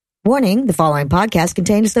Warning, the following podcast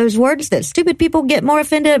contains those words that stupid people get more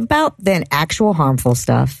offended about than actual harmful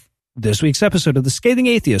stuff. This week's episode of The Scathing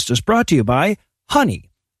Atheist is brought to you by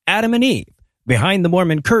Honey, Adam and Eve, Behind the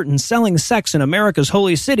Mormon Curtain Selling Sex in America's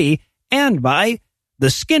Holy City, and by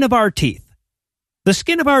The Skin of Our Teeth. The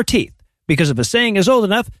skin of our teeth, because if a saying is old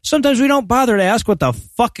enough, sometimes we don't bother to ask what the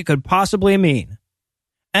fuck it could possibly mean.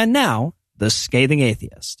 And now, The Scathing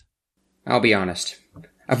Atheist. I'll be honest.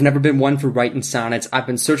 I've never been one for writing sonnets. I've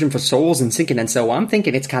been searching for souls and sinking, and so I'm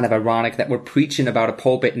thinking it's kind of ironic that we're preaching about a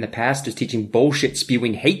pulpit and the pastors teaching bullshit,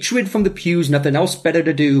 spewing hatred from the pews, nothing else better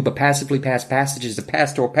to do but passively pass passages of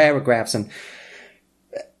pastoral paragraphs, and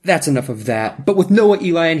that's enough of that. But with Noah,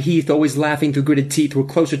 Eli, and Heath always laughing through gritted teeth, we're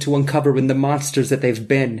closer to uncovering the monsters that they've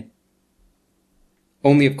been.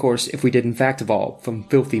 Only, of course, if we did in fact evolve from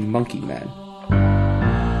filthy monkey men.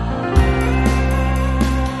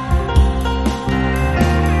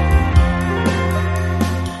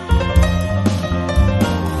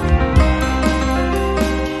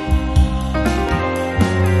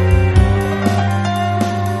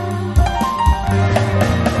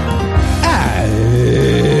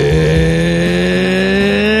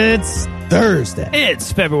 Thursday.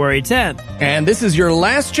 It's February 10th. And this is your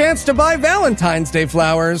last chance to buy Valentine's Day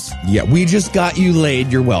flowers. Yeah, we just got you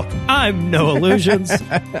laid. You're welcome. I'm No Illusions.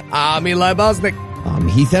 I'm Eli Bosnick. I'm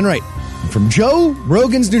Heath Enright. I'm from Joe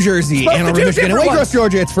Rogan's New Jersey, Ann Arbor, Michigan, and Waycross,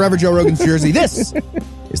 Georgia. It's Forever Joe Rogan's Jersey. This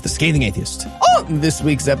is The Scathing Atheist. On this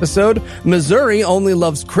week's episode, Missouri only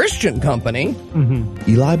loves Christian company.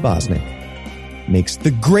 Eli Bosnick makes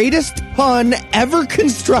the greatest pun ever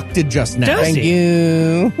constructed just now. Does Thank he?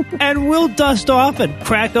 you. And we'll dust off and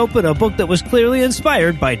crack open a book that was clearly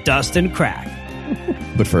inspired by dust and crack.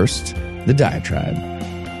 But first, the diatribe.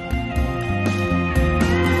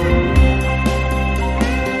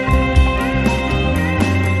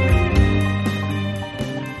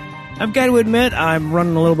 I've got to admit, I'm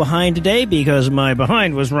running a little behind today because my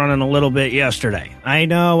behind was running a little bit yesterday. I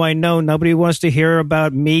know, nobody wants to hear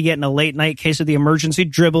about me getting a late night case of the emergency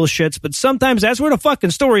dribble shits, but sometimes that's where the fucking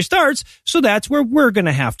story starts, so that's where we're going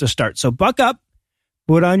to have to start. So buck up,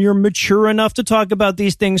 put on your mature enough to talk about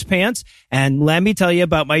these things pants, and let me tell you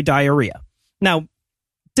about my diarrhea. Now,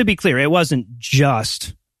 to be clear, it wasn't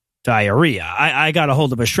just diarrhea. I got a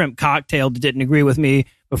hold of a shrimp cocktail that didn't agree with me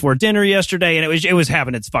before dinner yesterday, and it was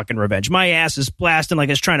having its fucking revenge. My ass is blasting like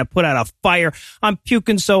it's trying to put out a fire. I'm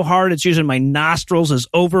puking so hard it's using my nostrils as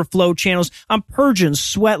overflow channels. I'm purging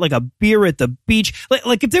sweat like a beer at the beach.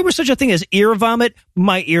 Like if there was such a thing as ear vomit,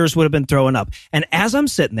 my ears would have been throwing up. And as I'm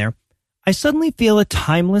sitting there, I suddenly feel a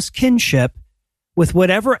timeless kinship with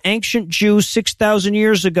whatever ancient Jew 6,000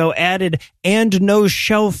 years ago added "and no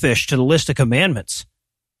shellfish" to the list of commandments.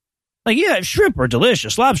 Like, yeah, shrimp are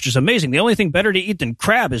delicious. Lobster's amazing. The only thing better to eat than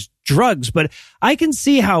crab is drugs. But I can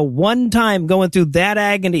see how one time going through that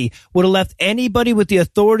agony would have left anybody with the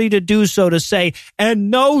authority to do so to say, "and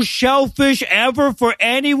no shellfish ever for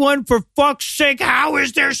anyone, for fuck's sake, how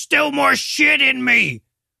is there still more shit in me?"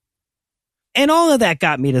 And all of that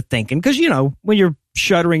got me to thinking, because, you know, when you're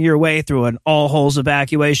shuddering your way through an all-holes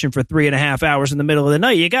evacuation for 3.5 hours in the middle of the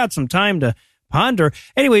night, you got some time to ponder.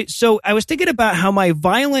 Anyway, so I was thinking about how my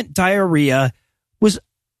violent diarrhea was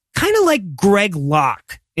kind of like Greg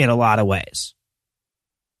Locke in a lot of ways.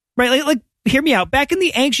 Right? Like, hear me out. Back in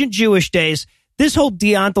the ancient Jewish days, this whole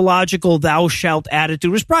deontological thou shalt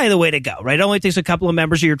attitude was probably the way to go, right? It only takes a couple of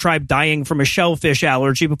members of your tribe dying from a shellfish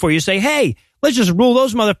allergy before you say, "Hey, let's just rule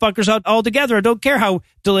those motherfuckers out altogether. I don't care how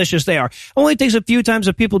delicious they are." Only takes a few times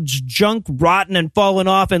of people's junk rotting and falling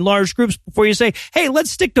off in large groups before you say, "Hey, let's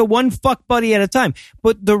stick to one fuck buddy at a time."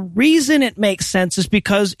 But the reason it makes sense is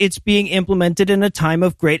because it's being implemented in a time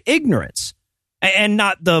of great ignorance, and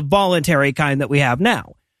not the voluntary kind that we have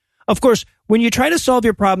now. Of course, when you try to solve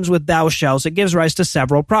your problems with thou shalls, it gives rise to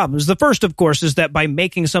several problems. The first, of course, is that by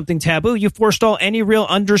making something taboo, you forestall any real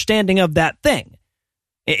understanding of that thing.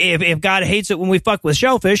 If God hates it when we fuck with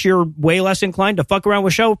shellfish, you're way less inclined to fuck around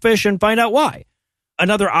with shellfish and find out why.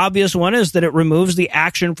 Another obvious one is that it removes the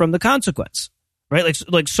action from the consequence, right?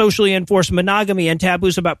 Like socially enforced monogamy and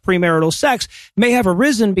taboos about premarital sex may have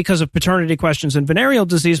arisen because of paternity questions and venereal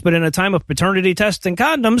disease, but in a time of paternity tests and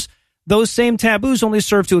condoms, those same taboos only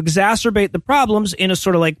serve to exacerbate the problems in a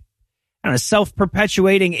sort of like, I don't know,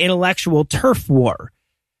 self-perpetuating intellectual turf war.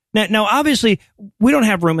 Now, obviously, we don't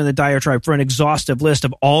have room in the diatribe for an exhaustive list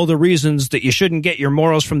of all the reasons that you shouldn't get your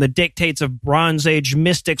morals from the dictates of Bronze Age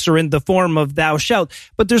mystics or in the form of thou shalt.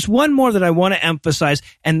 But there's one more that I want to emphasize,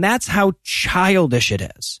 and that's how childish it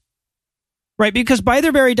is. Right? Because by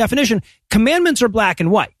their very definition, commandments are black and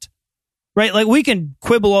white. right? Like, we can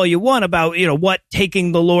quibble all you want about, what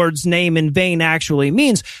taking the Lord's name in vain actually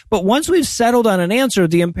means. But once we've settled on an answer,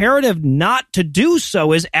 the imperative not to do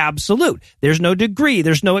so is absolute. There's no degree.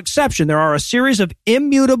 There's no exception. There are a series of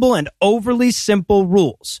immutable and overly simple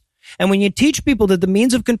rules. And when you teach people that the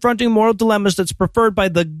means of confronting moral dilemmas that's preferred by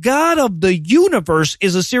the God of the universe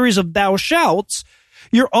is a series of thou shalts,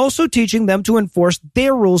 you're also teaching them to enforce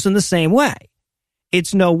their rules in the same way.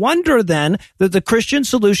 It's no wonder, then, that the Christian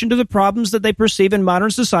solution to the problems that they perceive in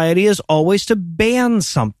modern society is always to ban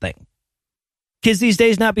something. Kids these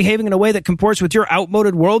days not behaving in a way that comports with your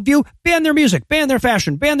outmoded worldview? Ban their music, ban their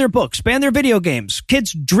fashion, ban their books, ban their video games.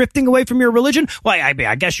 Kids drifting away from your religion? Well,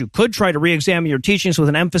 I guess you could try to re-examine your teachings with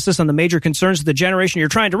an emphasis on the major concerns of the generation you're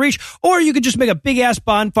trying to reach, or you could just make a big-ass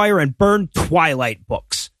bonfire and burn Twilight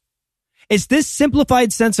books. It's this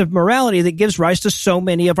simplified sense of morality that gives rise to so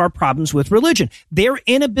many of our problems with religion. Their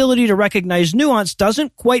inability to recognize nuance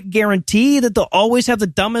doesn't quite guarantee that they'll always have the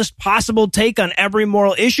dumbest possible take on every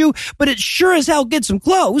moral issue, but it sure as hell gets them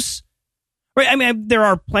close. Right? I mean, there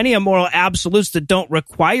are plenty of moral absolutes that don't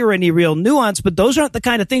require any real nuance, but those aren't the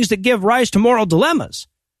kind of things that give rise to moral dilemmas.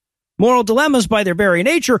 Moral dilemmas, by their very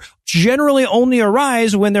nature, generally only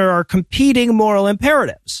arise when there are competing moral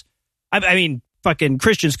imperatives. I mean, fucking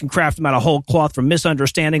Christians can craft them out of whole cloth from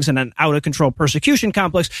misunderstandings and an out-of-control persecution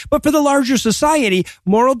complex. But for the larger society,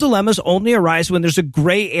 moral dilemmas only arise when there's a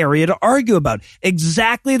gray area to argue about.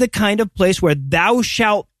 Exactly the kind of place where thou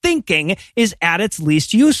shalt thinking is at its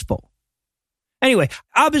least useful. Anyway,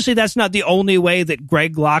 obviously that's not the only way that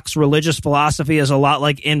Greg Locke's religious philosophy is a lot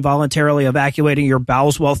like involuntarily evacuating your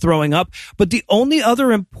bowels while throwing up, but the only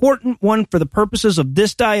other important one for the purposes of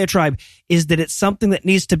this diatribe is that it's something that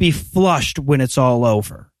needs to be flushed when it's all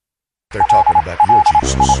over. They're talking about your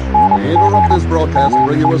Jesus. We interrupt this broadcast to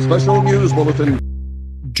bring you a special news bulletin.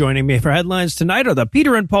 Joining me for headlines tonight are the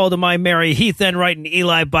Peter and Paul to my Mary, Heath Enright, and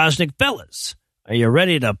Eli Bosnick. Fellas, are you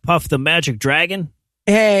ready to puff the magic dragon?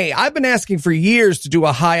 Hey, I've been asking for years to do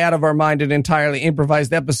a high out of our mind and entirely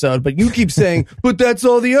improvised episode, but you keep saying, but that's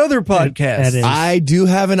all the other podcasts. I do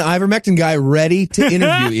have an ivermectin guy ready to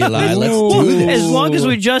interview, Eli. Let's do this. As long as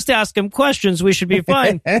we just ask him questions, we should be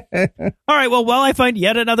fine. All right, well, while I find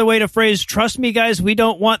yet another way to phrase, trust me, guys, we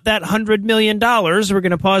don't want that $100 million, we're going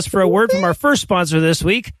to pause for a word from our first sponsor this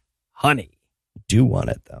week, Honey. Do want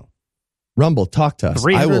it, though. Rumble, talk to us.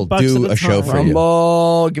 I will do a show for you.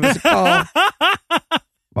 Rumble, give us a call.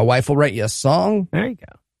 My wife will write you a song. There you go.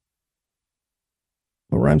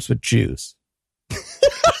 What rhymes with Jews?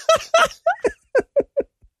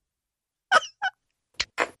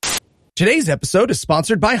 Today's episode is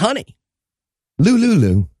sponsored by Honey.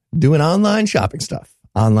 Lulu, doing online shopping stuff.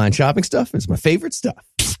 Online shopping stuff is my favorite stuff.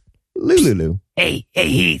 Lulu. Hey,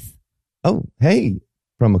 Heath. Oh, hey,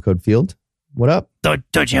 promo code Field. What up?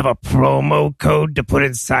 Don't you have a promo code to put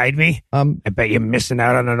inside me? I bet you're missing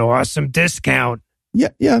out on an awesome discount.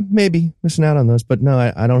 Yeah, maybe missing out on those, but no,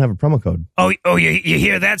 I don't have a promo code. Oh, you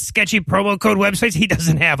hear that, sketchy promo code websites? He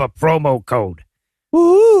doesn't have a promo code.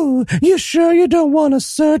 Ooh, you sure you don't want to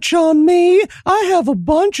search on me? I have a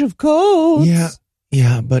bunch of codes.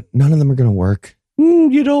 Yeah, but none of them are going to work.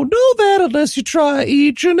 You don't know that unless you try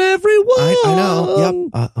each and every one. I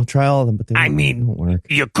know. Yep. I'll try all of them, but they won't work.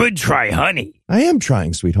 You could try Honey. I am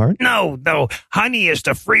trying, sweetheart. No. Honey is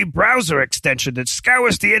the free browser extension that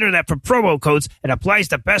scours the internet for promo codes and applies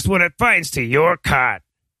the best one it finds to your card.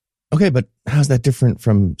 Okay, but how's that different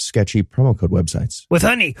from sketchy promo code websites? With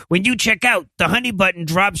Honey, when you check out, the Honey button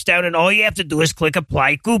drops down and all you have to do is click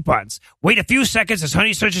Apply Coupons. Wait a few seconds as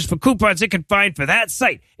Honey searches for coupons it can find for that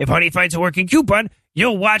site. If Honey finds a working coupon,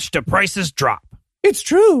 you'll watch the prices drop. It's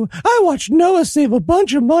true. I watched Noah save a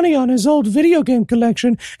bunch of money on his old video game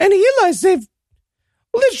collection, and Eli saved...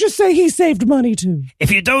 Let's just say he saved money, too.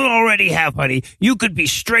 If you don't already have Honey, you could be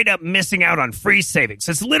straight up missing out on free savings.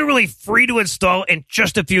 It's literally free to install in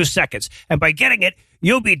just a few seconds. And by getting it,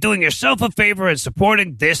 you'll be doing yourself a favor and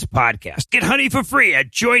supporting this podcast. Get Honey for free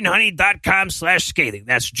at joinhoney.com/scathing.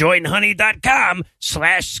 That's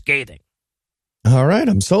joinhoney.com/scathing. All right,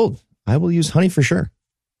 I'm sold. I will use Honey for sure.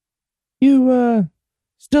 You,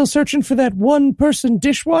 still searching for that one-person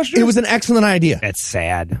dishwasher? It was an excellent idea. That's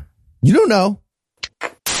sad. You don't know.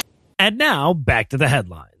 And now, back to the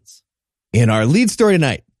headlines. In our lead story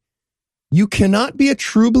tonight, you cannot be a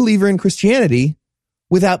true believer in Christianity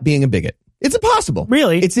without being a bigot. It's impossible.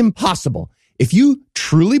 Really? It's impossible. If you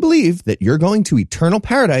truly believe that you're going to eternal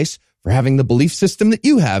paradise for having the belief system that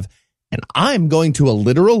you have, and I'm going to a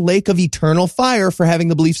literal lake of eternal fire for having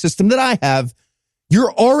the belief system that I have,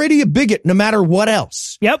 you're already a bigot no matter what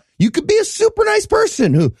else. Yep. You could be a super nice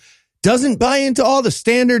person who doesn't buy into all the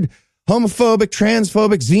standard homophobic,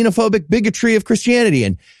 transphobic, xenophobic bigotry of Christianity,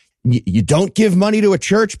 and you don't give money to a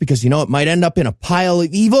church because you know it might end up in a pile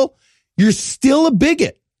of evil, you're still a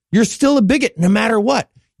bigot. You're still a bigot no matter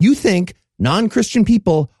what. You think non-Christian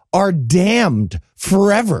people are damned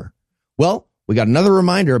forever. Well, we got another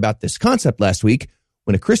reminder about this concept last week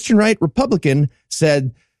when a Christian right Republican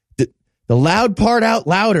said the loud part out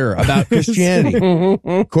louder about Christianity.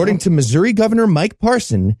 According to Missouri Governor Mike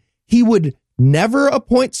Parson, he would never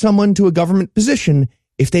appoint someone to a government position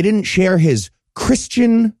if they didn't share his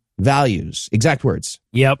Christian values. Exact words.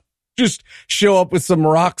 Yep. Just show up with some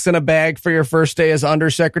rocks in a bag for your first day as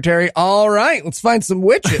undersecretary. All right, let's find some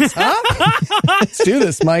witches, huh? Let's do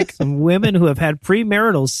this, Mike. Some women who have had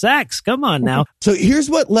premarital sex. Come on now. So here's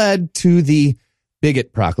what led to the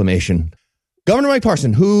bigot proclamation. Governor Mike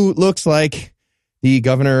Parson, who looks like the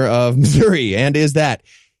governor of Missouri and is that,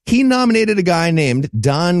 he nominated a guy named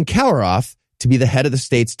Don Coweroff to be the head of the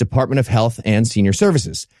state's Department of Health and Senior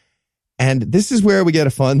Services. And this is where we get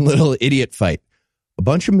a fun little idiot fight. A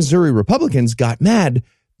bunch of Missouri Republicans got mad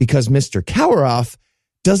because Mr. Coweroff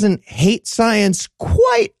doesn't hate science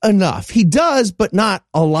quite enough. He does, but not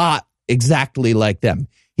a lot exactly like them.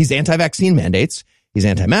 He's anti-vaccine mandates. He's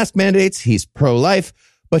anti-mask mandates. He's pro-life.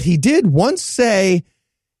 But he did once say,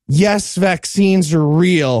 yes, vaccines are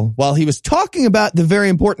real, while he was talking about the very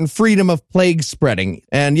important freedom of plague spreading.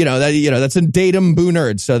 And, that's a datum boo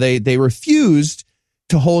nerd. So they refused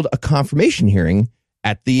to hold a confirmation hearing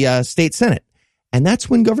at the state Senate. And that's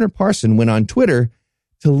when Governor Parson went on Twitter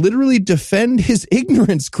to literally defend his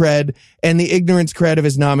ignorance cred and the ignorance cred of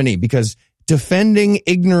his nominee, because defending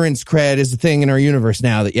ignorance cred is the thing in our universe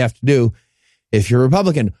now that you have to do if you're a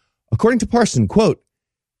Republican. According to Parson, quote,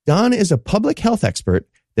 Don is a public health expert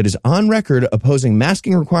that is on record opposing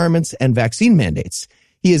masking requirements and vaccine mandates.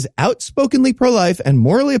 He is outspokenly pro-life and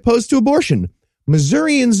morally opposed to abortion.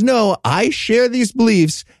 Missourians know I share these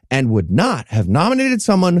beliefs and would not have nominated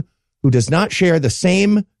someone who does not share the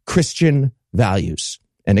same Christian values.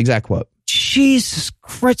 An exact quote. Jesus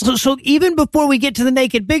Christ. So even before we get to the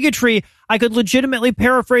naked bigotry, I could legitimately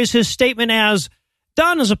paraphrase his statement as,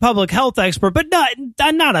 Don is a public health expert, but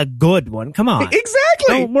not a good one. Come on. Exactly.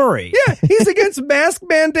 Don't worry. Yeah, he's against mask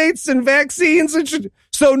mandates and vaccines.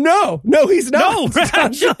 So no, he's not. No,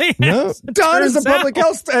 actually. No. Don is a public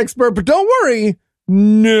health expert, but don't worry.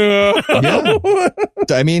 No. Yeah.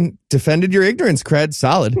 I mean, defended your ignorance cred.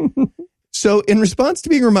 Solid. So in response to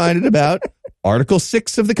being reminded about Article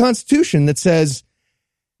 6 of the Constitution that says,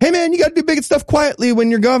 hey, man, you got to do bigot stuff quietly when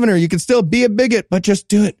you're governor. You can still be a bigot, but just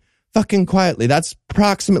do it fucking quietly. That's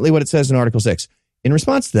approximately what it says in Article 6. In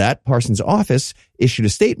response to that, Parsons' office issued a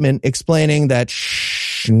statement explaining that,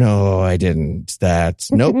 no, I didn't.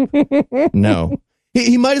 Nope. No.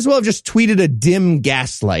 He might as well have just tweeted a dim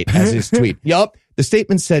gaslight as his tweet. Yup. The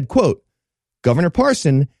statement said, quote, Governor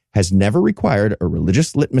Parson has never required a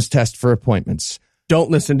religious litmus test for appointments.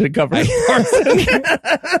 Don't listen to Governor Parson.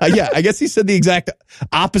 Yeah, I guess he said the exact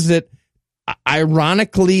opposite,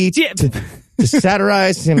 ironically, to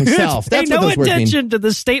satirize himself. That's Pay what no those words mean. attention to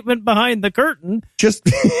the statement behind the curtain. Just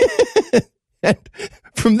and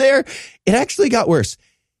from there, it actually got worse.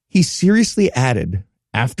 He seriously added,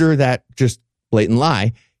 after that just blatant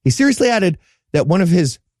lie, he seriously added that one of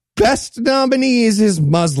his best nominees is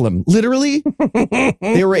Muslim. Literally,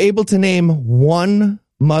 they were able to name one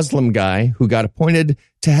Muslim guy who got appointed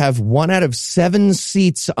to have 1 out of 7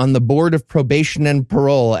 seats on the Board of Probation and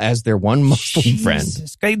Parole as their one Muslim friend.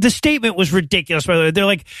 The statement was ridiculous, by the way. They're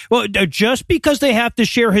like, well, just because they have to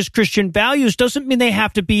share his Christian values doesn't mean they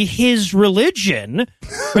have to be his religion.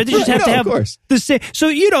 Right? They just have to have the same. So,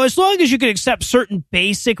 as long as you can accept certain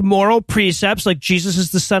basic moral precepts, like Jesus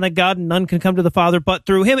is the Son of God and none can come to the Father but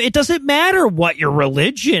through him, it doesn't matter what your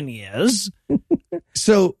religion is.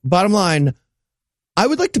 So, bottom line, I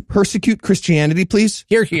would like to persecute Christianity, please.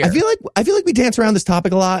 Here. I feel like we dance around this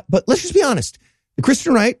topic a lot, but let's just be honest. The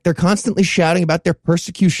Christian right, they're constantly shouting about their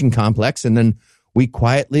persecution complex, and then we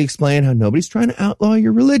quietly explain how nobody's trying to outlaw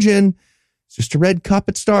your religion. It's just a red cup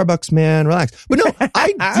at Starbucks, man. Relax. But no,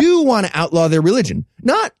 I do want to outlaw their religion.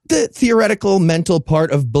 Not the theoretical mental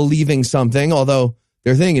part of believing something, although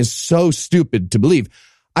their thing is so stupid to believe.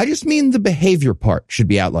 I just mean the behavior part should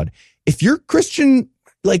be outlawed. If you're Christian,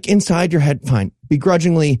 like inside your head, fine.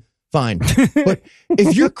 Begrudgingly, fine. But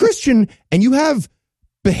if you're Christian and you have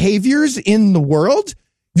behaviors in the world,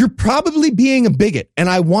 you're probably being a bigot, and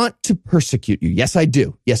I want to persecute you. Yes, I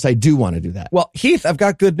do. Yes, I do want to do that. Well, Heath, I've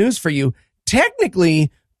got good news for you.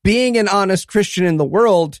 Technically, being an honest Christian in the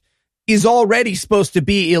world is already supposed to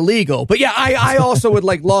be illegal. But yeah, I also would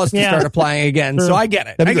like laws to start applying again. So I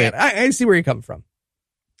get it. I see where you're coming from.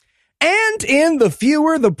 And in the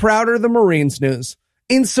fewer, the prouder the Marines news.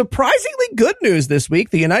 In surprisingly good news this week,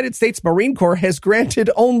 the United States Marine Corps has granted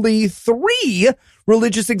only 3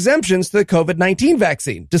 religious exemptions to the COVID-19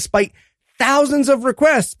 vaccine, despite thousands of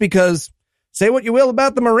requests, because say what you will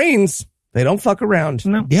about the Marines, they don't fuck around.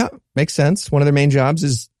 No. Yeah, makes sense. One of their main jobs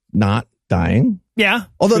is not dying. Yeah.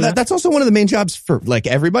 Although that's also one of the main jobs for like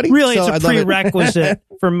everybody. Really, so it's a prerequisite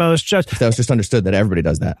for most jobs. That was just understood that everybody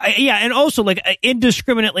does that. Yeah, and also like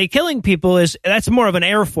indiscriminately killing people that's more of an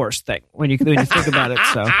Air Force thing when you think about it.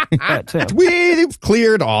 So that too. We've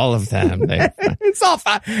cleared all of them. It's all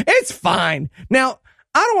fine. It's fine. Now,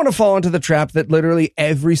 I don't want to fall into the trap that literally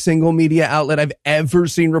every single media outlet I've ever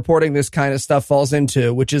seen reporting this kind of stuff falls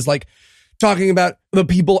into, which is like talking about the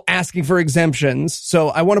people asking for exemptions. So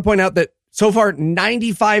I want to point out that so far,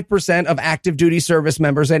 95% of active duty service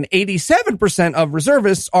members and 87% of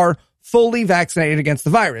reservists are fully vaccinated against the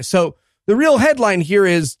virus. So the real headline here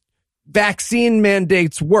is vaccine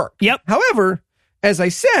mandates work. Yep. However, as I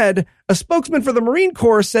said, a spokesman for the Marine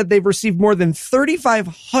Corps said they've received more than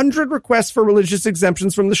 3,500 requests for religious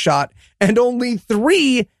exemptions from the shot, and only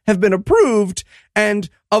 3 have been approved. And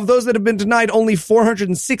of those that have been denied, only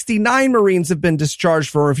 469 Marines have been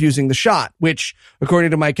discharged for refusing the shot, which,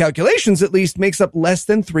 according to my calculations at least, makes up less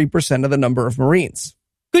than 3% of the number of Marines.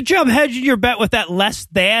 Good job hedging your bet with that less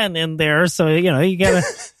than in there. So, you got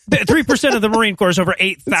 3% of the Marine Corps is over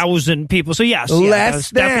 8,000 people. So, yes.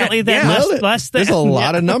 Less than. Definitely that. Yeah. Less than. There's a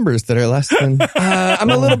lot of numbers that are less than. I'm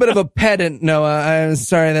a little bit of a pedant, Noah. I'm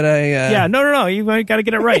sorry that I... Yeah, no. You got to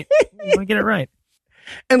get it right. You want to get it right.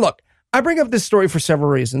 And look, I bring up this story for several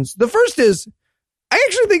reasons. The first is, I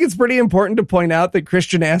actually think it's pretty important to point out that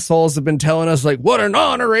Christian assholes have been telling us, like, what an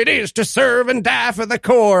honor it is to serve and die for the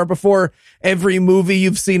Corps before every movie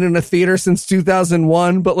you've seen in a theater since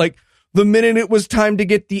 2001. But, like, the minute it was time to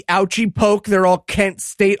get the ouchie poke, they're all Kent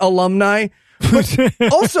State alumni. But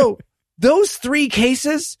also, those 3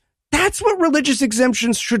 cases, that's what religious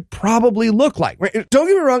exemptions should probably look like. Right? Don't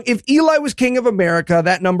get me wrong. If Eli was king of America,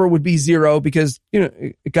 that number would be 0 because,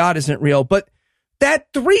 God isn't real. But that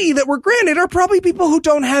 3 that were granted are probably people who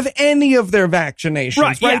don't have any of their vaccinations,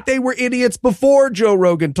 right? Yeah. They were idiots before Joe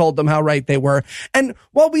Rogan told them how right they were. And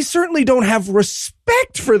while we certainly don't have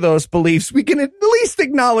respect for those beliefs, we can at least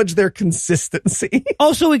acknowledge their consistency.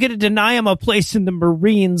 Also, we could deny them a place in the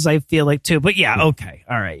Marines, I feel like, too. But yeah, okay.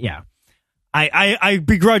 All right, yeah. I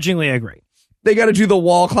begrudgingly agree. They got to do the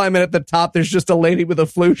wall climbing at the top. There's just a lady with a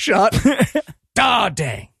flu shot. Ah,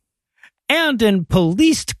 dang. And in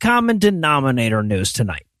policed common denominator news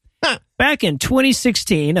tonight. Back in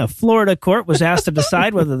 2016, a Florida court was asked to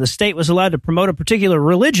decide whether the state was allowed to promote a particular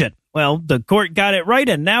religion. Well, the court got it right,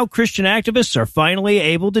 and now Christian activists are finally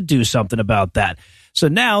able to do something about that. So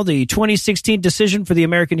now the 2016 decision for the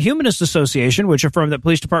American Humanist Association, which affirmed that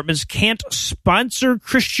police departments can't sponsor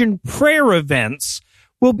Christian prayer events,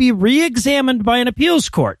 will be re-examined by an appeals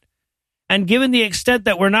court. And given the extent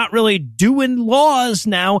that we're not really doing laws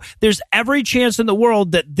now, there's every chance in the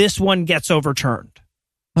world that this one gets overturned.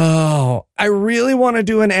 Oh, I really want to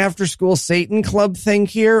do an after-school Satan club thing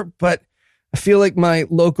here, but I feel like my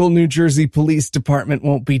local New Jersey police department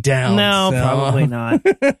won't be down. No, probably not.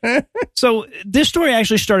 So this story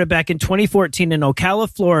actually started back in 2014 in Ocala,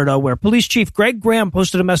 Florida, where Police Chief Greg Graham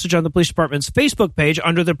posted a message on the police department's Facebook page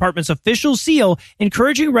under the department's official seal,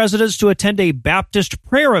 encouraging residents to attend a Baptist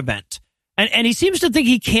prayer event. And he seems to think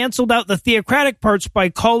he canceled out the theocratic parts by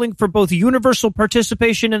calling for both universal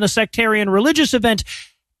participation in a sectarian religious event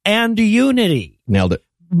and unity. Nailed it.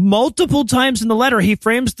 Multiple times in the letter, he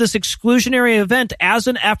frames this exclusionary event as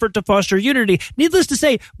an effort to foster unity. Needless to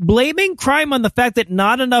say, blaming crime on the fact that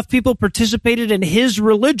not enough people participated in his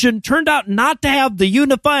religion turned out not to have the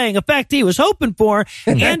unifying effect he was hoping for,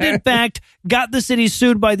 and in fact, got the city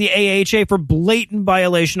sued by the AHA for blatant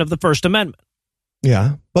violation of the First Amendment.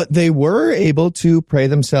 Yeah, but they were able to pray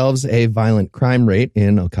themselves a violent crime rate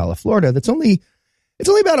in Ocala, Florida. It's only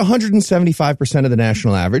about 175% of the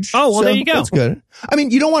national average. Oh, well, so there you go. That's good. I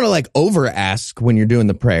mean, you don't want to like over ask when you're doing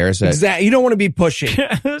the prayers. Exactly. You don't want to be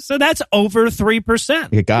pushy. So that's over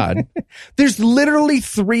 3%. God. There's literally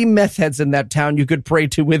 3 meth heads in that town you could pray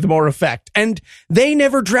to with more effect. And they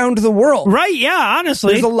never drowned the world. Right, yeah,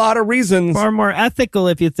 honestly. There's a lot of reasons. Far more ethical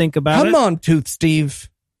if you think about it. Come on, Tooth Steve.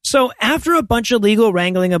 So after a bunch of legal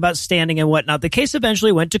wrangling about standing and whatnot, the case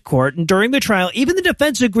eventually went to court. And during the trial, even the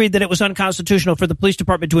defense agreed that it was unconstitutional for the police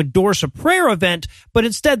department to endorse a prayer event. But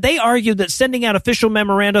instead, they argued that sending out official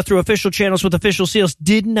memoranda through official channels with official seals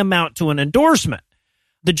didn't amount to an endorsement.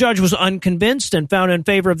 The judge was unconvinced and found in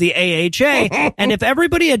favor of the AHA. And if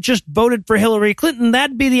everybody had just voted for Hillary Clinton,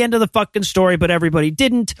 that'd be the end of the fucking story. But everybody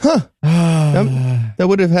didn't. That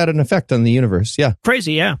would have had an effect on the universe. Yeah.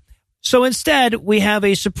 Crazy, yeah. So instead, we have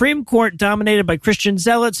a Supreme Court dominated by Christian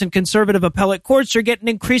zealots, and conservative appellate courts are getting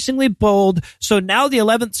increasingly bold. So now the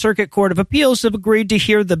 11th Circuit Court of Appeals have agreed to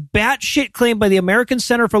hear the batshit claim by the American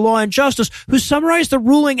Center for Law and Justice, who summarized the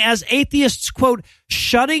ruling as atheists, quote,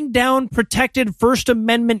 shutting down protected First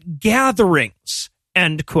Amendment gatherings,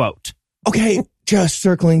 end quote. Okay, just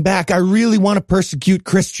circling back, I really want to persecute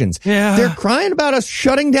Christians. Yeah. They're crying about us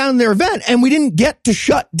shutting down their event, and we didn't get to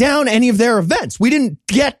shut down any of their events. We didn't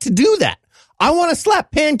get to do that. I want to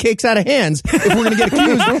slap pancakes out of hands if we're going to get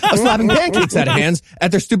accused of slapping pancakes out of hands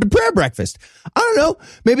at their stupid prayer breakfast. I don't know.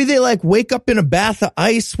 Maybe they wake up in a bath of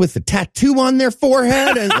ice with a tattoo on their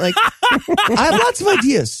forehead and I have lots of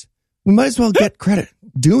ideas. We might as well get credit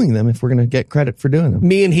doing them if we're going to get credit for doing them.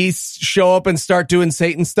 Me and he show up and start doing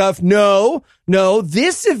Satan stuff. No,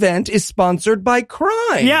 this event is sponsored by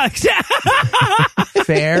crime. Yeah.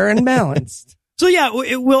 Fair and balanced. So yeah,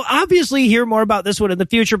 we'll obviously hear more about this one in the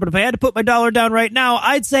future, but if I had to put my dollar down right now,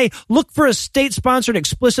 I'd say look for a state-sponsored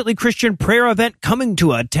explicitly Christian prayer event coming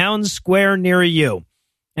to a town square near you.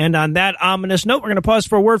 And on that ominous note, we're going to pause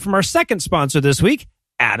for a word from our second sponsor this week,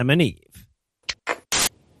 Adam and Eve.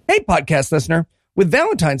 Hey, podcast listener. With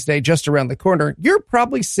Valentine's Day just around the corner, you're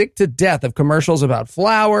probably sick to death of commercials about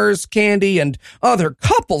flowers, candy, and other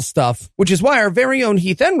couple stuff, which is why our very own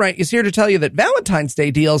Heath Enright is here to tell you that Valentine's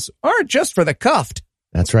Day deals aren't just for the cuffed.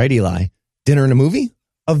 That's right, Eli. Dinner and a movie?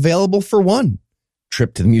 Available for one.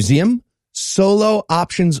 Trip to the museum? Solo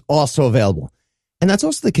options also available. And that's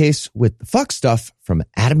also the case with the fuck stuff from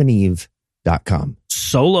adamandeve.com.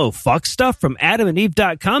 Solo fuck stuff from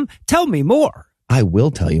adamandeve.com? Tell me more. I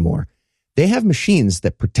will tell you more. They have machines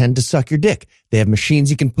that pretend to suck your dick. They have machines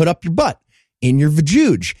you can put up your butt, in your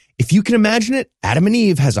vajooge. If you can imagine it, Adam and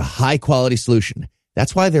Eve has a high-quality solution.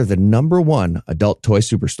 That's why they're the #1 adult toy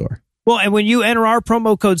superstore. Well, and when you enter our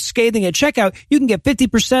promo code SCATHING at checkout, you can get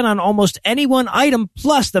 50% on almost any one item,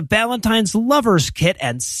 plus the Valentine's Lovers Kit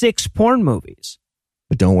and 6 porn movies.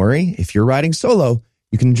 But don't worry, if you're riding solo,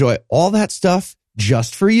 you can enjoy all that stuff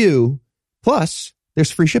just for you. Plus,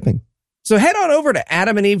 there's free shipping. So head on over to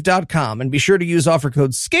adamandeve.com and be sure to use offer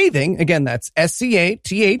code SCATHING. Again, that's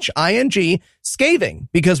SCATHING, SCATHING,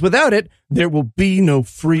 because without it, there will be no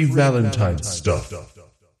free Valentine's stuff.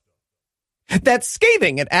 That's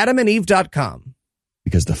SCATHING at adamandeve.com.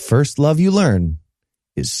 Because the first love you learn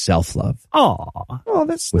is self-love. Aw. Oh,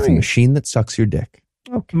 that's with nice. a machine that sucks your dick.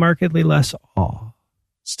 Okay. Markedly less aw.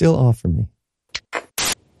 Still aw for me.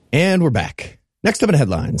 And we're back. Next up in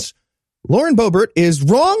headlines. Lauren Boebert is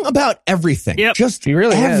wrong about everything. Yep. Just She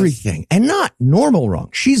really everything. And not normal wrong.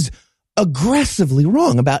 She's aggressively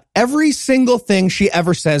wrong about every single thing she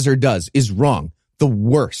ever says or does is wrong. The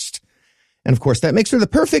worst. And of course, that makes her the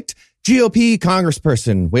perfect GOP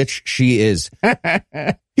congressperson, which she is.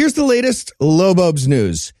 Here's the latest Lobob's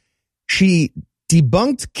news. She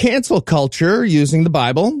debunked cancel culture using the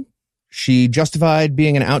Bible. She justified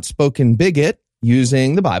being an outspoken bigot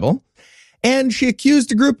using the Bible. And she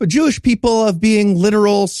accused a group of Jewish people of being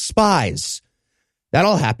literal spies. That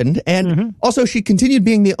all happened. And also she continued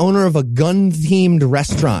being the owner of a gun-themed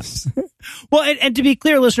restaurant. Well, and to be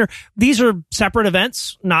clear, listener, these are separate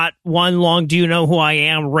events, not one long do you know who I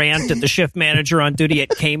am rant at the shift manager on duty at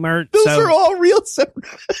Kmart. Those are all real separate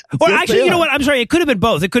events. Well, actually, you know what? I'm sorry. It could have been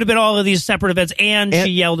both. It could have been all of these separate events, and she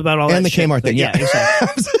yelled about all that and the shit. Kmart thing. Yeah,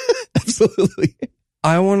 exactly. Absolutely.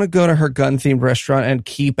 I want to go to her gun-themed restaurant and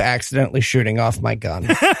keep accidentally shooting off my gun.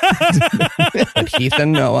 And Heath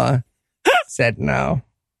and Noah said no.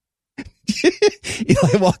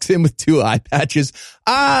 Eli walks in with 2 eye patches.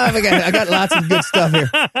 I got lots of good stuff here.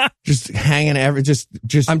 Just hanging I'm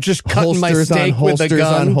just cutting my holsters steak on holsters with a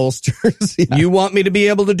gun. on holsters. Yeah. You want me to be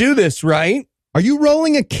able to do this, right? Are you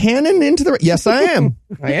rolling a cannon into the... Yes, I am.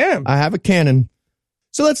 I am. I have a cannon.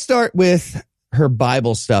 So let's start with her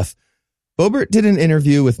Bible stuff. Boebert did an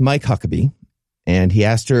interview with Mike Huckabee, and he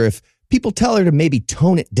asked her if people tell her to maybe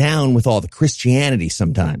tone it down with all the Christianity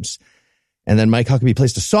sometimes. And then Mike Huckabee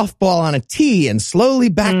placed a softball on a tee and slowly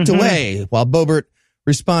backed away while Boebert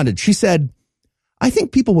responded. She said, I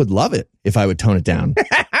think people would love it if I would tone it down.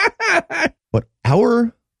 But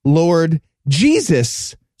our Lord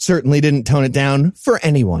Jesus certainly didn't tone it down for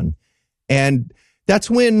anyone. And that's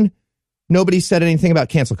when nobody said anything about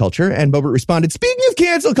cancel culture. And Boebert responded, speaking of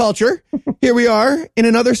cancel culture, here we are in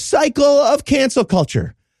another cycle of cancel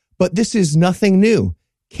culture. But this is nothing new.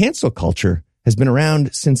 Cancel culture has been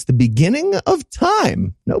around since the beginning of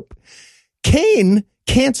time. Nope. Cain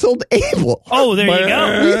canceled Abel. Oh, there you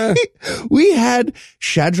go. We had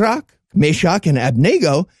Shadrach, Meshach, and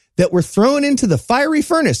Abednego that were thrown into the fiery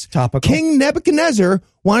furnace. Topical. King Nebuchadnezzar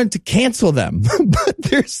wanted to cancel them, but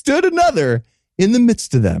there stood another in the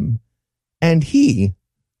midst of them, and he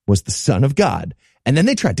was the Son of God. And then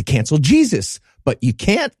they tried to cancel Jesus, but you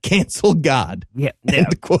can't cancel God. Yeah.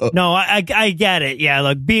 End quote. No, I get it. Yeah,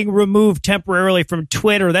 like being removed temporarily from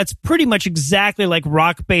Twitter, that's pretty much exactly like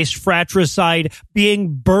rock-based fratricide,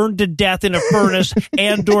 being burned to death in a furnace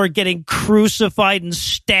and or getting crucified and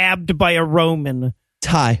stabbed by a Roman.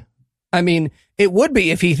 Ty. I mean, it would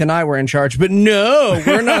be if Heath and I were in charge, but no,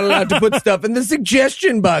 we're not allowed to put stuff in the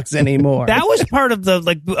suggestion box anymore. That was part of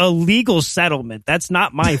the a legal settlement. That's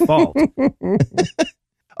not my fault.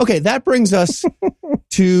 Okay, that brings us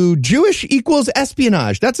to Jewish equals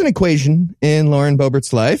espionage. That's an equation in Lauren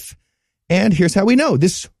Boebert's life. And here's how we know.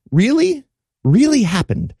 This really, really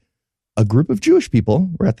happened. A group of Jewish people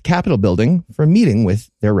were at the Capitol building for a meeting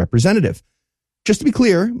with their representative. Just to be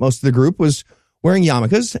clear, most of the group was wearing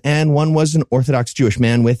yarmulkes, and one was an Orthodox Jewish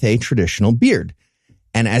man with a traditional beard.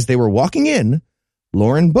 And as they were walking in,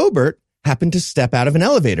 Lauren Boebert happened to step out of an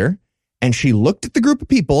elevator, and she looked at the group of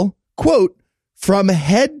people, quote, from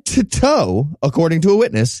head to toe, according to a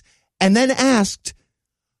witness, and then asked,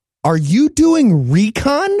 "Are you doing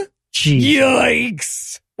recon?" Jeez.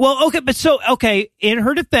 Yikes. Well, okay, in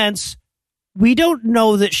her defense, we don't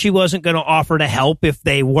know that she wasn't going to offer to help if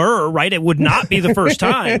they were, right? It would not be the first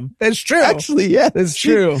time. That's true. Actually, yeah. That's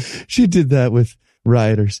true. She did that with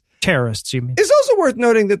rioters. Terrorists, you mean? It's also worth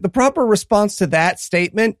noting that the proper response to that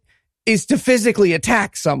statement is to physically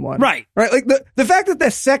attack someone. Right. Right. Like the fact that the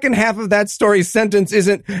second half of that story sentence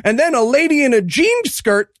isn't, and then a lady in a jean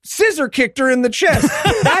skirt scissor kicked her in the chest.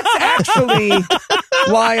 That's actually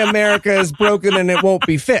why America is broken and it won't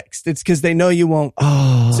be fixed. It's because they know you won't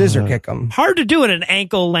scissor kick them. Hard to do in an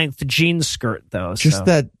ankle-length jean skirt, though. Just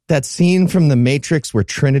that scene from The Matrix where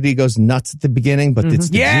Trinity goes nuts at the beginning, but it's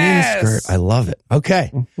the jean skirt. I love it. Okay.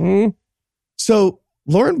 Mm-hmm. So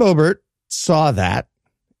Lauren Boebert saw that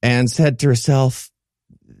and said to herself,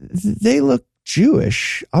 they look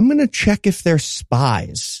Jewish. I'm going to check if they're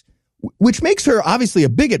spies, which makes her obviously a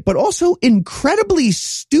bigot, but also incredibly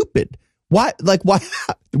stupid. Why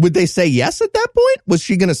would they say yes at that point? Was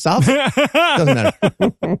she going to solve it? Doesn't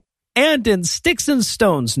matter. And in Sticks and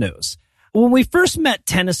Stones news, when we first met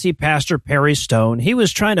Tennessee pastor Perry Stone, he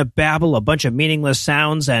was trying to babble a bunch of meaningless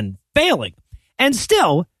sounds and failing. And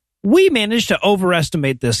still, we managed to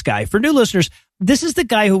overestimate this guy. For new listeners, this is the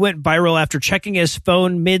guy who went viral after checking his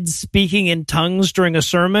phone mid-speaking in tongues during a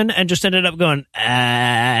sermon and just ended up going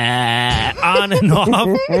on and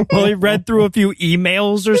off while he read through a few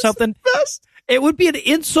emails or something. It would be an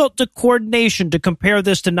insult to coordination to compare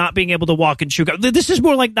this to not being able to walk and chew gum. This is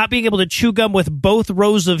more like not being able to chew gum with both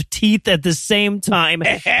rows of teeth at the same time.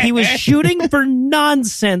 He was shooting for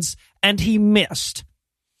nonsense, and he missed.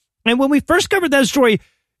 And when we first covered that story,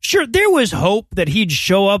 sure, there was hope that he'd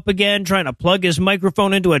show up again trying to plug his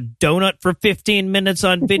microphone into a donut for 15 minutes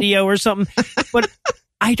on video or something. But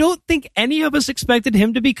I don't think any of us expected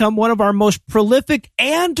him to become one of our most prolific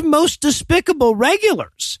and most despicable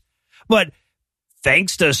regulars. But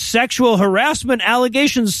thanks to sexual harassment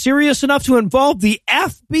allegations serious enough to involve the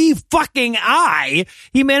FBI,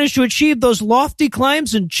 he managed to achieve those lofty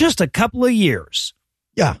climbs in just a couple of years.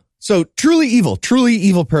 Yeah. So truly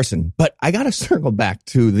evil person. But I got to circle back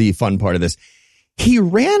to the fun part of this. He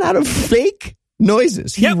ran out of fake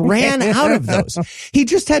noises. He ran out of those. He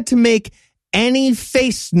just had to make any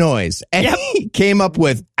face noise. And he came up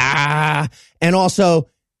with and also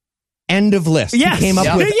end of list. Yes. He came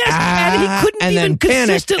up with and he couldn't and even then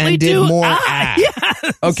panicked consistently and did do more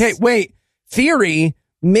Yes. Okay, wait. Theory,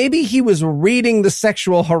 maybe he was reading the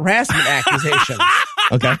sexual harassment accusations.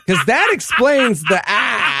 Okay. Because that explains the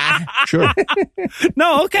Sure.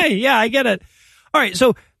 No, okay. Yeah, I get it. All right.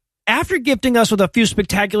 So after gifting us with a few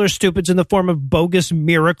spectacular stupids in the form of bogus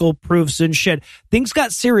miracle proofs and shit, things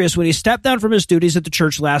got serious when he stepped down from his duties at the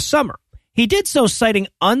church last summer. He did so citing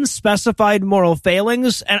unspecified moral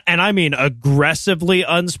failings, and I mean aggressively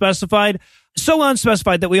unspecified. So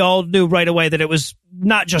unspecified that we all knew right away that it was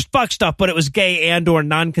not just fuck stuff, but it was gay and or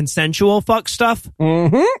non-consensual fuck stuff.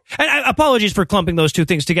 Mm-hmm. And apologies for clumping those two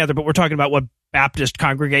things together, but we're talking about what Baptist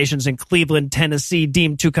congregations in Cleveland, Tennessee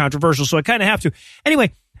deemed too controversial, so I kind of have to.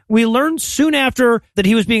 Anyway, we learned soon after that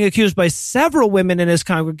he was being accused by several women in his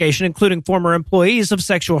congregation, including former employees, of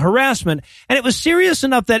sexual harassment. And it was serious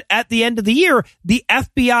enough that at the end of the year, the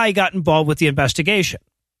FBI got involved with the investigation.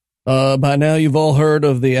 By now you've all heard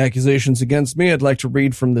of the accusations against me. I'd like to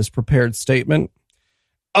read from this prepared statement.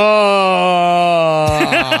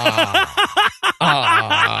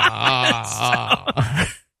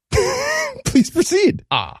 Please proceed.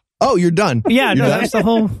 Oh, you're done. Yeah, You're no, done? that's the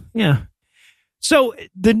whole, yeah. So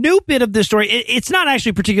the new bit of this story, it's not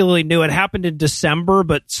actually particularly new. It happened in December,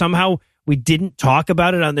 but somehow we didn't talk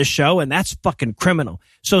about it on this show, and that's fucking criminal.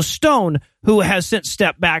 So Stone, who has since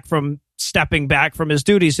stepping back from his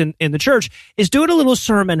duties in the church, is doing a little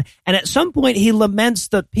sermon, and at some point he laments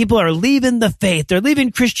that people are leaving the faith, they're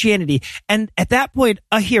leaving Christianity, and at that point,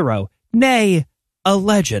 a hero, nay, a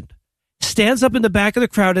legend, stands up in the back of the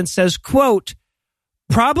crowd and says, quote,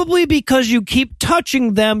 "Probably because you keep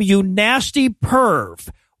touching them, you nasty perv.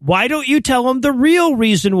 Why don't you tell them the real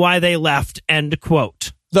reason why they left?" End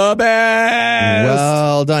quote. The best.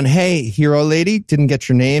 Well done. Hey, hero lady, didn't get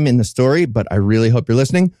your name in the story, but I really hope you're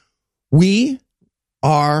listening. We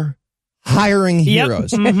are hiring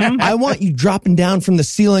heroes. Mm-hmm. I want you dropping down from the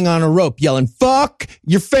ceiling on a rope, yelling, "Fuck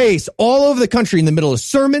your face," all over the country in the middle of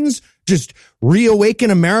sermons. Just Reawaken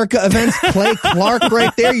America events, play Clark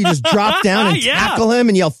right there. You just drop down and tackle him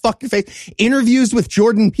and yell, "Fuck your face." Interviews with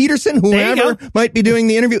Jordan Peterson, whoever might be doing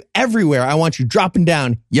the interview, everywhere. I want you dropping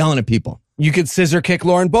down, yelling at people. You could scissor kick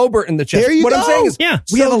Lauren Boebert in the chest. There you what go. I'm saying is,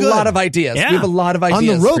 we so have a good. lot of ideas. Yeah. We have a lot of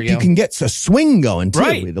ideas On the rope, for you can get a swing going, too.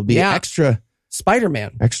 Right. It'll be extra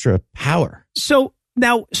Spider-Man. Extra power. So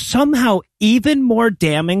now, somehow even more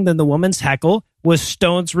damning than the woman's heckle was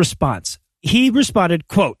Stone's response. He responded,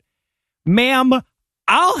 quote, "Ma'am,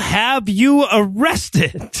 I'll have you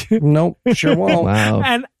arrested." Nope, sure won't. Wow.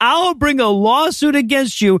 "And I'll bring a lawsuit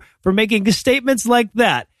against you for making statements like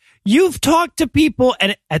that. You've talked to people,"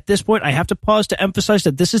 and at this point, I have to pause to emphasize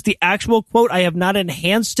that this is the actual quote. I have not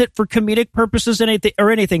enhanced it for comedic purposes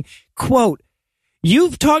or anything. Quote,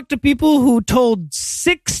 "You've talked to people who told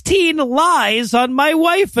 16 lies on my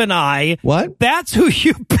wife and I." What? "That's who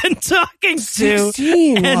you've been talking to."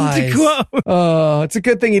 16 lies. Quote. Oh, it's a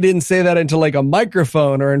good thing he didn't say that into like a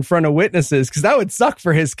microphone or in front of witnesses, because that would suck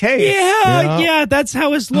for his case. Yeah, that's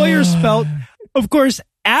how his lawyers felt. Of course,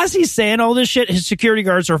 as he's saying all this shit, his security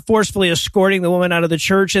guards are forcefully escorting the woman out of the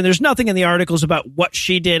church, and there's nothing in the articles about what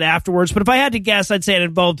she did afterwards. But if I had to guess, I'd say it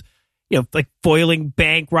involved, like foiling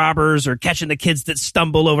bank robbers or catching the kids that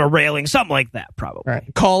stumble over railings, something like that, probably.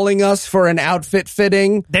 Right. Calling us for an outfit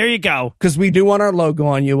fitting. There you go. Because we do want our logo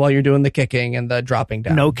on you while you're doing the kicking and the dropping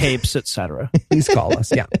down. No capes, etc. Please call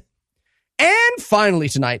us, yeah. And finally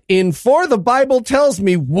tonight, in For the Bible Tells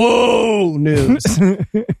Me Whoa news.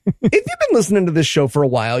 If you've been listening to this show for a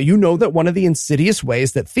while, you know that one of the insidious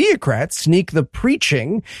ways that theocrats sneak the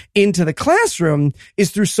preaching into the classroom is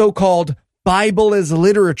through so-called Bible as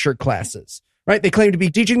literature classes, right? They claim to be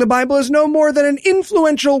teaching the Bible as no more than an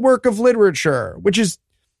influential work of literature, which is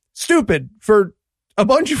stupid for a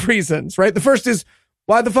bunch of reasons, right? The first is,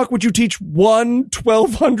 why the fuck would you teach one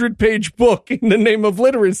 1,200-page book in the name of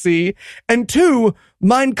literacy? And two,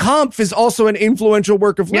 Mein Kampf is also an influential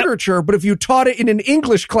work of literature, but if you taught it in an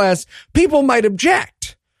English class, people might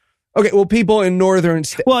object. Okay, well, people in northern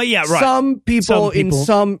states. Well, yeah, right. Some people in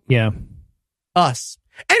some... Yeah. Us.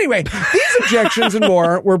 Anyway, these objections and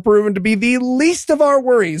more were proven to be the least of our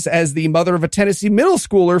worries as the mother of a Tennessee middle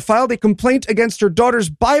schooler filed a complaint against her daughter's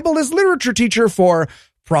Bible as literature teacher for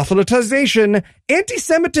proselytization,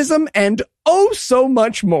 anti-Semitism, and oh so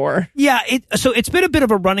much more. Yeah, so it's been a bit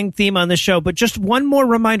of a running theme on this show, but just one more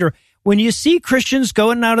reminder. When you see Christians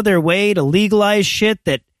going out of their way to legalize shit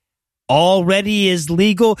that already is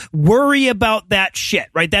legal, worry about that shit,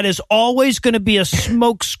 right? That is always going to be a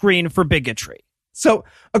smokescreen for bigotry. So,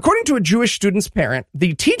 according to a Jewish student's parent,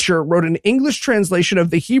 the teacher wrote an English translation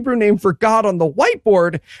of the Hebrew name for God on the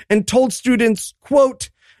whiteboard and told students,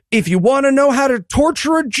 quote, "If you want to know how to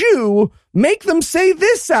torture a Jew, make them say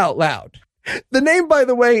this out loud." The name, by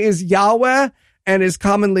the way, is Yahweh and is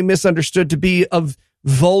commonly misunderstood to be of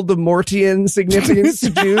Voldemortian significance to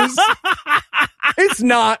Jews. It's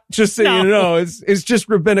not, just so you know, it's just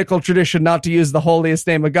rabbinical tradition not to use the holiest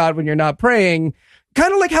name of God when you're not praying.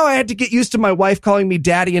 Kind of like how I had to get used to my wife calling me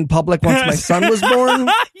daddy in public once my son was born.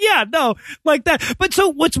 Yeah, no, like that. But so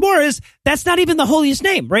what's more is that's not even the holiest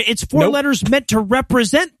name, right? It's four letters meant to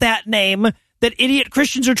represent that name that idiot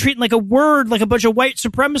Christians are treating like a word, like a bunch of white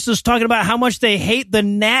supremacists talking about how much they hate the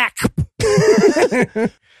knack.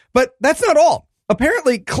 But that's not all.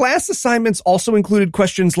 Apparently, class assignments also included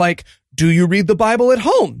questions like, do you read the Bible at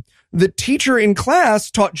home? The teacher in class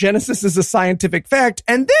taught Genesis as a scientific fact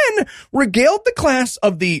and then regaled the class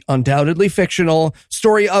of the undoubtedly fictional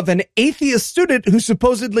story of an atheist student who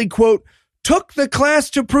supposedly, quote, took the class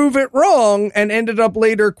to prove it wrong and ended up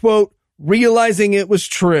later, quote, realizing it was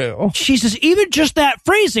true. Jesus, even just that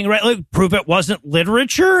phrasing, right? Like, prove it wasn't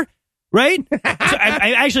literature, right? So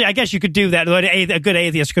I guess you could do that. A good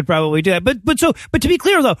atheist could probably do that. But to be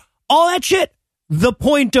clear, though, all that shit, the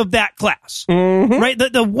point of that class, right?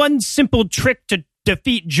 The one simple trick to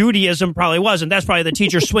defeat Judaism probably wasn't. That's probably the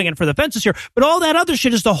teacher swinging for the fences here. But all that other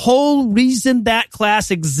shit is the whole reason that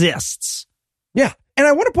class exists. Yeah. And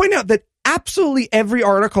I want to point out that absolutely every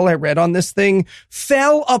article I read on this thing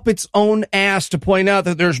fell up its own ass to point out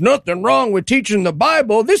that there's nothing wrong with teaching the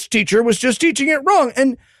Bible. This teacher was just teaching it wrong.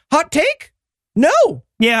 And hot take? No.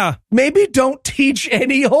 Yeah. Maybe don't teach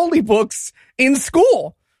any holy books in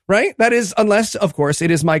school, right? That is, unless, of course,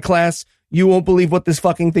 it is my class. You won't believe what this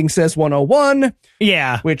fucking thing says 101.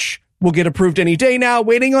 Yeah. Which will get approved any day now.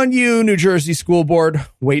 Waiting on you, New Jersey School Board.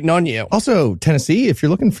 Waiting on you. Also, Tennessee, if you're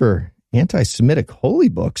looking for anti-Semitic holy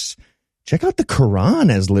books, check out the Quran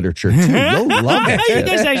as literature, too. You'll love it. You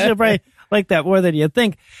guys actually probably like that more than you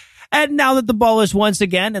think. And now that the ball is once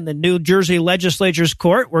again in the New Jersey legislature's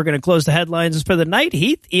court, we're going to close the headlines for the night.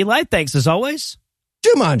 Heath, Eli, thanks as always.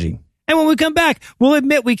 Jumanji. And when we come back, we'll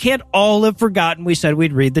admit we can't all have forgotten we said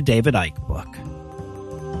we'd read the David Icke book.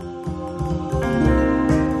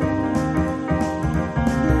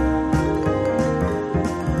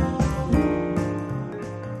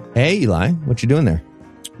 Hey, Eli, what you doing there?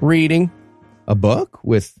 Reading. A book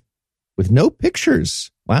with no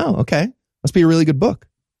pictures. Wow, okay. Must be a really good book.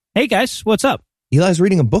 Hey, guys, what's up? Eli's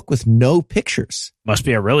reading a book with no pictures. Must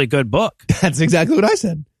be a really good book. That's exactly what I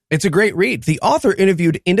said. It's a great read. The author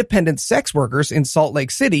interviewed independent sex workers in Salt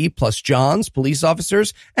Lake City, plus Johns, police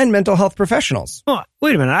officers, and mental health professionals. Oh,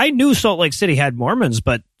 wait a minute. I knew Salt Lake City had Mormons,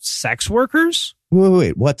 but sex workers?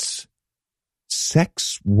 Wait. What's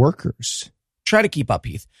sex workers? Try to keep up,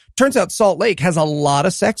 Heath. Turns out Salt Lake has a lot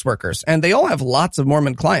of sex workers, and they all have lots of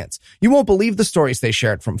Mormon clients. You won't believe the stories they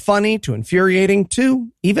shared, from funny to infuriating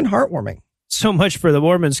to even heartwarming. So much for the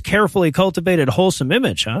Mormons' carefully cultivated wholesome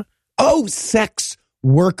image, huh? Oh, sex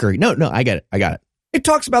worker. No, I get it. It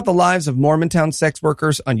talks about the lives of Mormontown sex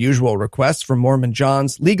workers, unusual requests from Mormon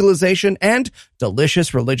Johns, legalization, and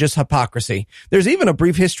delicious religious hypocrisy. There's even a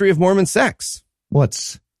brief history of Mormon sex.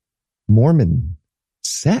 What's Mormon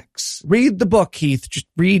sex? Read the book, Heath. Just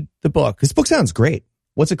read the book. This book sounds great.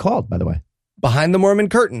 What's it called, by the way? Behind the Mormon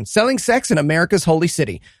Curtain, Selling Sex in America's Holy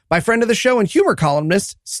City, by friend of the show and humor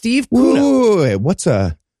columnist Steve Kuno. Wait, what's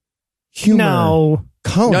a humor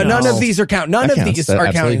column? No, none of these are count. None of these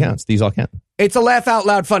are counting. Counts. These all count. It's a laugh out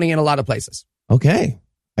loud funny in a lot of places. Okay.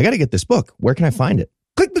 I got to get this book. Where can I find it?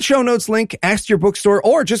 Click the show notes link, ask your bookstore,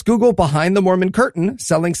 or just Google Behind the Mormon Curtain,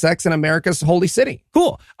 Selling Sex in America's Holy City.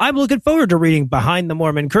 Cool. I'm looking forward to reading Behind the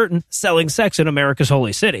Mormon Curtain, Selling Sex in America's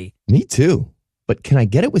Holy City. Me too. But can I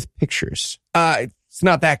get it with pictures? It's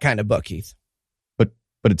not that kind of book, Heath. But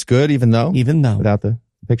it's good even though? Even though. Without the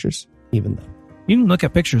pictures? Even though. You can look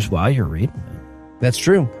at pictures while you're reading it. That's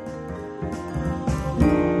true.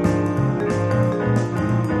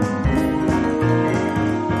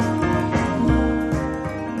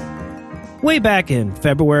 Way back in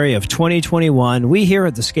February of 2021, we here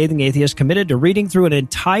at The Scathing Atheist committed to reading through an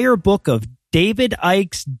entire book of David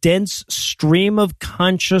Icke's dense stream of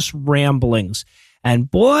conscious ramblings. And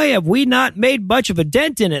boy, have we not made much of a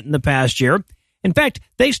dent in it in the past year. In fact,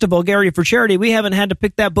 thanks to Vulgarity for Charity, we haven't had to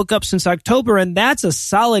pick that book up since October, and that's a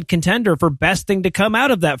solid contender for best thing to come out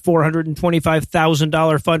of that $425,000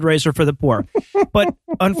 fundraiser for the poor. But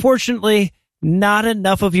unfortunately, not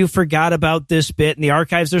enough of you forgot about this bit, and the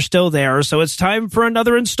archives are still there, so it's time for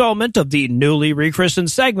another installment of the newly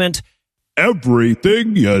rechristened segment,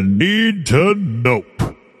 Everything you need to know.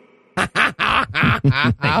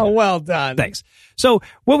 Well done. Thanks. So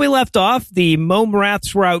when we left off, the mome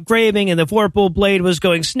rats were out graving and the four-pole blade was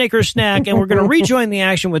going snicker snack, and we're going to rejoin the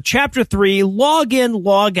action with Chapter 3, Log In,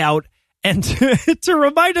 Log Out. And to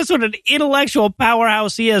remind us what an intellectual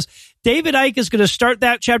powerhouse he is, David Icke is going to start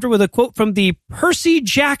that chapter with a quote from the Percy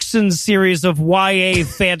Jackson series of YA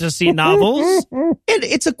fantasy novels.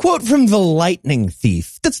 It's a quote from The Lightning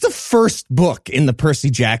Thief. That's the first book in the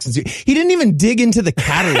Percy Jackson series. He didn't even dig into the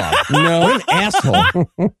catalog. No, what an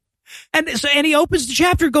asshole. And he opens the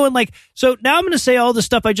chapter going like, so now I'm going to say all the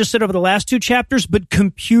stuff I just said over the last two chapters, but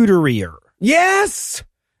computerier.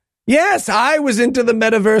 Yes, I was into the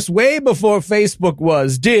metaverse way before Facebook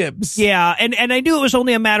was. Dibs. Yeah, and I knew it was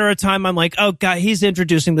only a matter of time. I'm like, oh, God, he's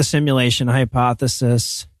introducing the simulation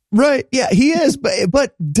hypothesis. Right, yeah, he is,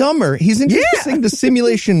 but dumber. He's introducing the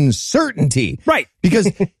simulation certainty. Right. Because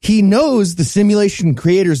he knows the simulation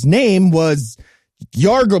creator's name was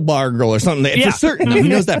Yarglebargle or something. For certain. He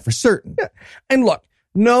knows that for certain. And look,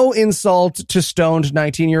 no insult to stoned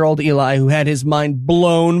 19-year-old Eli who had his mind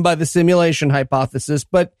blown by the simulation hypothesis,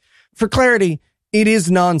 but for clarity, it is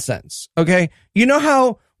nonsense, okay? You know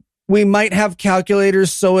how we might have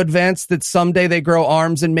calculators so advanced that someday they grow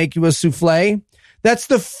arms and make you a souffle? That's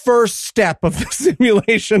the first step of the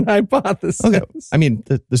simulation hypothesis. Okay. I mean,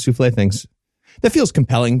 the souffle things, that feels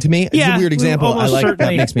compelling to me. It's a weird example. I like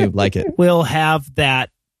that. Makes me like it. We'll have that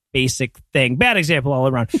basic thing. Bad example all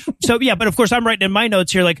around. So, yeah, but of course, I'm writing in my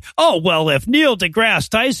notes here like, oh, well, if Neil deGrasse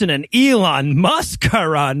Tyson and Elon Musk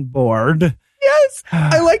are on board. Yes.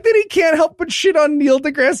 I like that he can't help but shit on Neil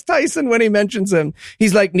deGrasse Tyson when he mentions him.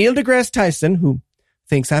 He's like, Neil deGrasse Tyson, who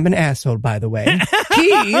thinks I'm an asshole, by the way.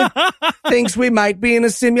 He thinks we might be in a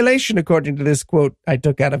simulation, according to this quote I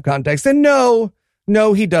took out of context. And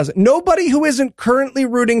no, he doesn't. Nobody who isn't currently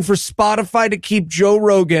rooting for Spotify to keep Joe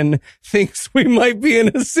Rogan thinks we might be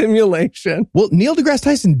in a simulation. Well, Neil deGrasse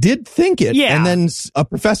Tyson did think it. Yeah. And then a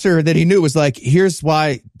professor that he knew was like, here's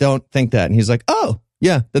why don't think that. And he's like, oh,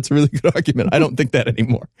 yeah, that's a really good argument. I don't think that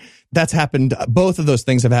anymore. That's happened. Both of those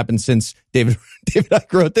things have happened since David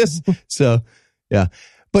Icke wrote this. So, yeah.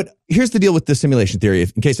 But here's the deal with the simulation theory,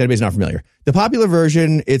 in case anybody's not familiar. The popular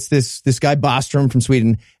version, it's this guy Bostrom from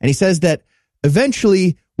Sweden, and he says that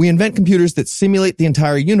eventually we invent computers that simulate the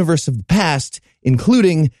entire universe of the past,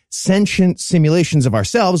 including sentient simulations of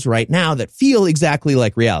ourselves right now that feel exactly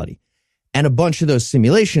like reality. And a bunch of those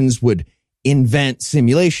simulations would invent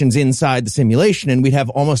simulations inside the simulation, and we'd have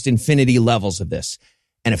almost infinity levels of this.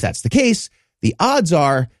 And if that's the case, the odds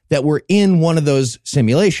are that we're in one of those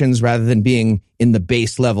simulations rather than being in the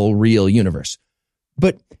base level real universe.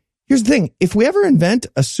 But here's the thing. If we ever invent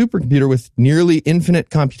a supercomputer with nearly infinite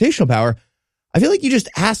computational power, I feel like you just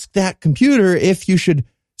ask that computer if you should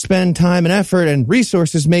spend time and effort and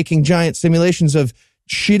resources making giant simulations of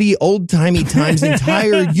shitty old-timey times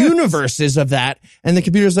entire universes of that. And the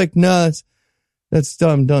computer's like, no, that's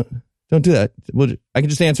dumb. Don't do that. I can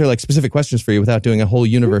just answer like specific questions for you without doing a whole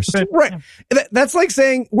universe. Right. That's like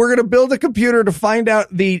saying we're going to build a computer to find out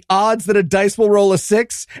the odds that a dice will roll a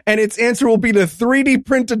 6, and its answer will be to 3D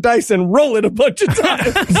print a dice and roll it a bunch of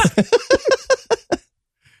times.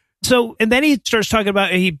 So, and then he starts talking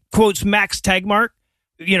about, he quotes Max Tegmark,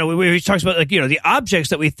 where he talks about like, the objects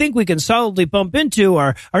that we think we can solidly bump into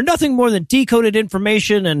are nothing more than decoded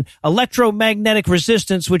information and electromagnetic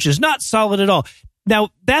resistance, which is not solid at all. Now,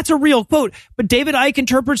 that's a real quote, but David Icke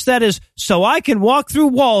interprets that as, so I can walk through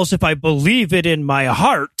walls if I believe it in my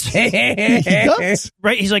heart. He does.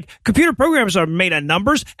 Right? He's like, computer programs are made of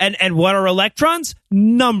numbers, and what are electrons?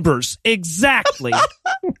 Numbers. Exactly.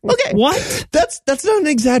 Okay. What? That's not an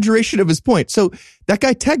exaggeration of his point. So that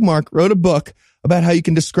guy Tegmark wrote a book about how you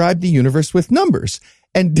can describe the universe with numbers.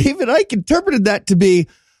 And David Icke interpreted that to be,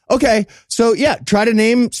 okay, so yeah, try to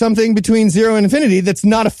name something between 0 and infinity that's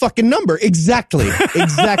not a fucking number. Exactly.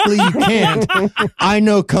 You can't. I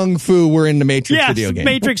know Kung Fu, we're in the Matrix video game.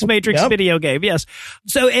 Matrix video game, yes.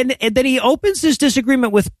 So, and then he opens his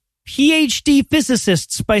disagreement with PhD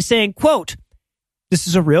physicists by saying, quote, this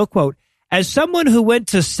is a real quote, as someone who went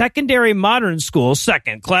to secondary modern school,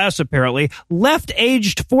 second class apparently, left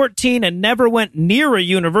aged 14 and never went near a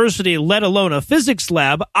university, let alone a physics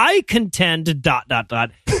lab, I contend, ...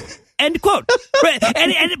 End quote. Right.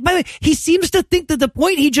 And by the way, he seems to think that the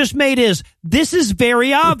point he just made is, this is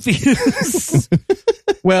very obvious.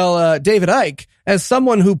 Well, David Icke, as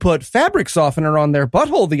someone who put fabric softener on their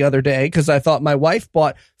butthole the other day because I thought my wife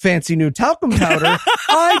bought fancy new talcum powder,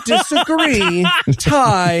 I disagree.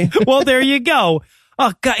 Tie. Well, there you go.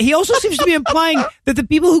 Oh, God. He also seems to be implying that the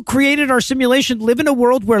people who created our simulation live in a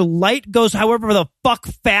world where light goes however the fuck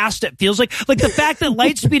fast it feels like. Like the fact that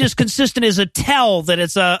light speed is consistent is a tell that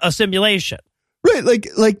it's a simulation. Right,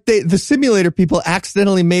 like the simulator people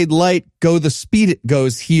accidentally made light go the speed it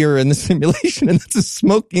goes here in the simulation, and that's a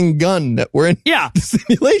smoking gun that we're in the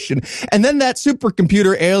simulation. And then that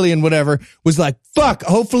supercomputer alien, whatever, was like, fuck,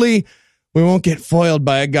 hopefully we won't get foiled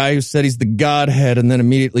by a guy who said he's the Godhead and then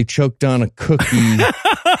immediately choked on a cookie. No,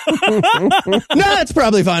 it's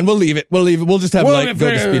probably fine. We'll leave it. We'll just have light go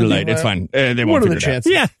the speed of light. It's fine. They won't figure it out.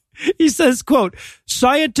 Yeah. He says, quote,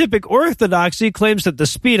 scientific orthodoxy claims that the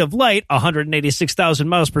speed of light, 186,000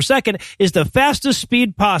 miles per second, is the fastest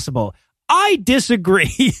speed possible. I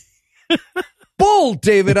disagree. Bold,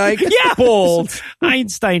 David Icke. Yeah. Bold.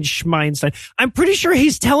 Einstein. I'm pretty sure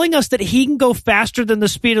he's telling us that he can go faster than the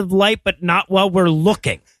speed of light, but not while we're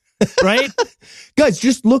looking. Right? Guys,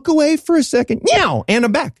 just look away for a second. Meow. And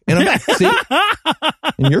I'm back. See?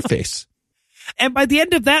 In your face. And by the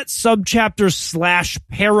end of that subchapter /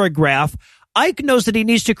 paragraph, Icke knows that he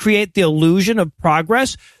needs to create the illusion of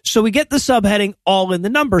progress. So we get the subheading all in the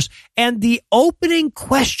numbers. And the opening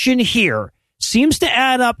question here seems to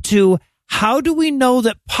add up to, how do we know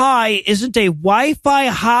that pi isn't a Wi-Fi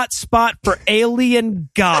hotspot for alien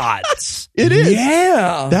gods? It is.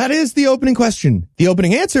 Yeah. That is the opening question. The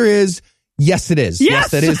opening answer is Yes, it is. Yes,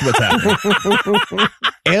 that is what's happening.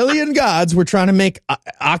 Alien gods were trying to make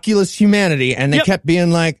Oculus humanity, and they kept being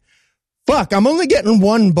like, fuck, I'm only getting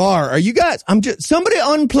 1 bar. Are you guys, somebody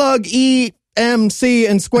unplug EMC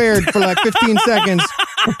and squared for like 15 seconds.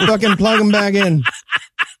 Fucking plug them back in.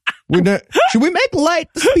 Should we make light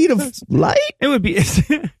the speed of light? It would be...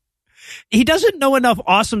 He doesn't know enough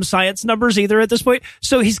awesome science numbers either at this point,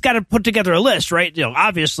 so he's got to put together a list, right? You know,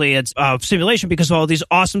 obviously it's simulation because of all these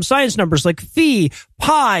awesome science numbers like phi,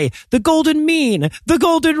 pi, the golden mean, the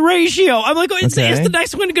golden ratio. I'm like, is the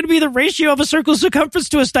next one going to be the ratio of a circle's circumference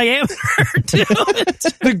to its diameter?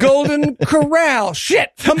 The golden corral.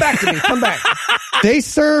 Shit, come back to me. Come back. They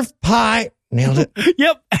serve pi. Nailed it.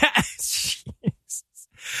 Yep.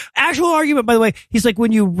 Actual argument, by the way, he's like,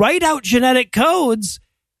 when you write out genetic codes,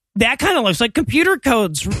 that kind of looks like computer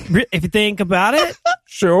codes, if you think about it.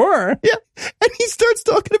 Sure. Yeah. And he starts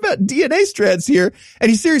talking about DNA strands here.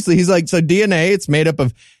 And he's like, so DNA, it's made up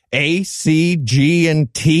of A, C, G,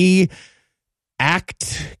 and T,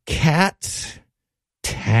 ACT, CAT,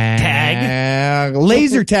 tag,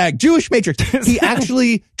 laser tag, Jewish matrix. He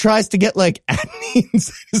actually tries to get like adenine,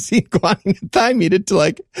 cytosine, guanine, and thymine to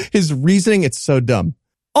like his reasoning. It's so dumb.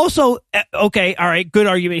 Also, okay, all right, good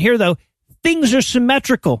argument here, though. Things are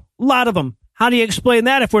symmetrical. A lot of them. How do you explain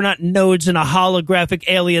that if we're not nodes in a holographic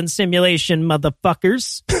alien simulation,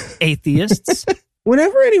 motherfuckers? Atheists.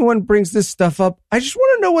 Whenever anyone brings this stuff up, I just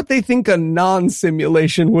want to know what they think a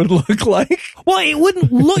non-simulation would look like. Well, it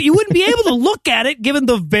wouldn't look. You wouldn't be able to look at it given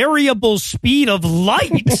the variable speed of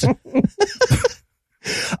light.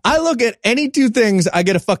 I look at any two things, I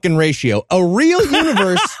get a fucking ratio. A real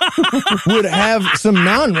universe would have some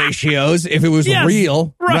non-ratios if it was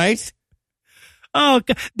real, right? Oh,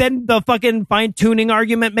 then the fucking fine-tuning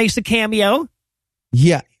argument makes a cameo.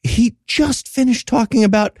 Yeah, he just finished talking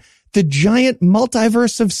about the giant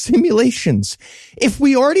multiverse of simulations. If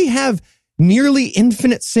we already have nearly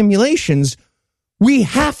infinite simulations, we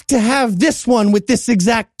have to have this one with this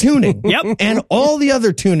exact tuning. Yep. And all the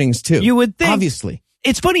other tunings, too. You would think. Obviously.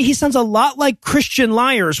 It's funny, he sounds a lot like Christian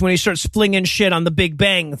Liars when he starts flinging shit on the Big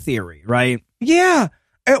Bang Theory, right? Yeah.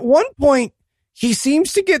 At one point, he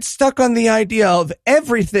seems to get stuck on the idea of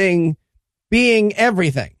everything being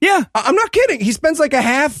everything. Yeah. I'm not kidding. He spends like a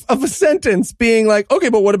half of a sentence being like, okay,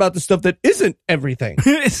 but what about the stuff that isn't everything?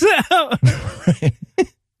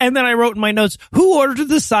 And then I wrote in my notes, who ordered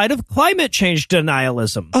the side of climate change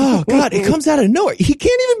denialism? Oh, God, it comes out of nowhere. He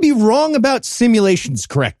can't even be wrong about simulations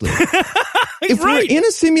correctly. If we're in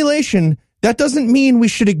a simulation, that doesn't mean we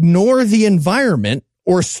should ignore the environment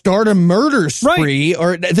or start a murder spree,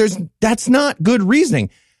 or that's not good reasoning.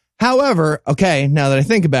 However, okay, now that I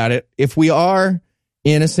think about it, if we are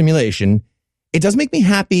in a simulation, it does make me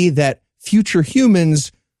happy that future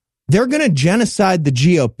humans, they're going to genocide the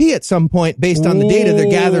GOP at some point based on the data they're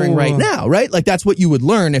gathering right now, right? Like that's what you would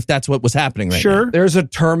learn if that's what was happening right now. Sure. There's a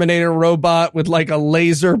Terminator robot with like a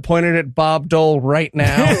laser pointed at Bob Dole right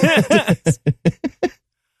now.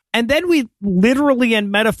 And then we literally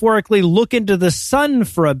and metaphorically look into the sun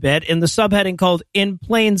for a bit in the subheading called In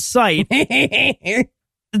Plain Sight.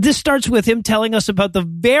 This starts with him telling us about the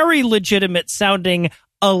very legitimate sounding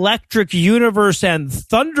Electric Universe and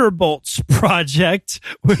Thunderbolts project.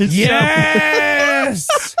 Which,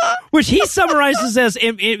 yes! Which he summarizes as,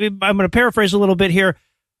 I'm going to paraphrase a little bit here,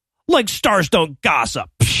 like stars don't gossip.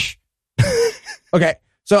 Okay.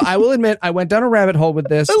 So I will admit, I went down a rabbit hole with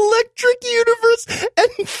this. Electric Universe and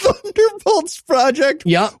Thunderbolts project.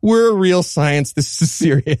 Yeah. We're a real science. This is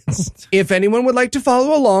serious. If anyone would like to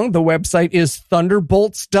follow along, the website is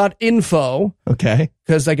thunderbolts.info. Okay.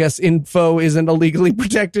 Because I guess info isn't a legally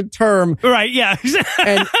protected term. Right, yeah.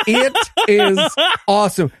 And it is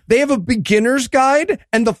awesome. They have a beginner's guide,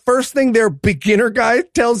 and the first thing their beginner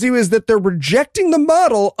guide tells you is that they're rejecting the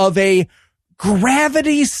model of a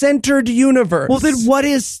gravity-centered universe. Well, then what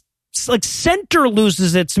is, like, center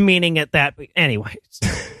loses its meaning at that. Anyways.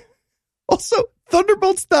 Also,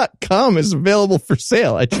 thunderbolts.com is available for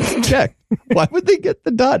sale. I just checked. Why would they get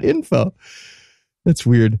the .info? That's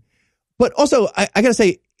weird. But also, I gotta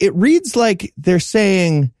say, it reads like they're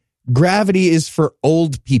saying gravity is for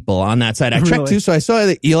old people on that side. I checked too, so I saw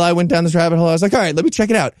that Eli went down this rabbit hole. I was like, all right, let me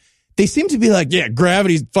check it out. They seem to be like, yeah,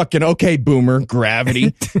 gravity's fucking okay, boomer,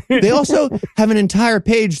 gravity. They also have an entire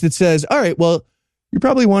page that says, all right, well, you're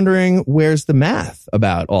probably wondering where's the math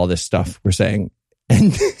about all this stuff we're saying.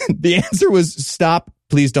 And the answer was, stop,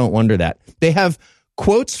 please don't wonder that. They have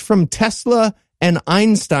quotes from Tesla and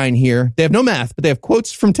Einstein here. They have no math, but they have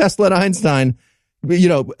quotes from Tesla and Einstein, you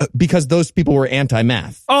know, because those people were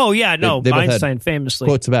anti-math. Oh, yeah, no, Einstein famously.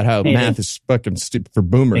 Quotes about how math is fucking stupid for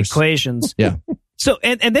boomers. Equations. Yeah. So,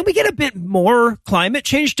 and then we get a bit more climate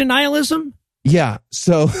change denialism. Yeah.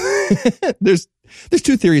 So there's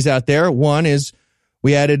two theories out there. One is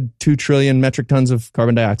we added 2 trillion metric tons of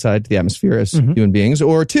carbon dioxide to the atmosphere as human beings.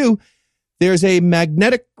 Or 2, there's a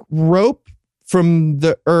magnetic rope from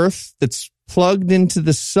the Earth that's plugged into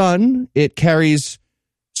the sun. It carries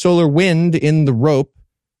solar wind in the rope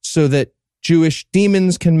so that Jewish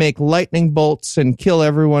demons can make lightning bolts and kill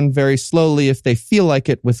everyone very slowly if they feel like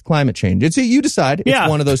it with climate change. You decide. It's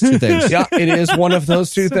one of those two things. Yeah, it is one of those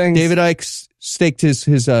two things. David Icke staked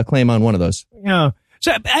his claim on one of those. Yeah.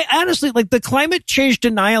 So I honestly, like, the climate change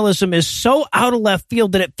denialism is so out of left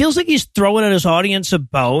field that it feels like he's throwing at his audience a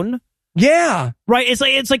bone. Yeah. Right.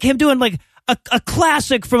 It's like him doing like a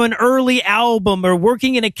classic from an early album or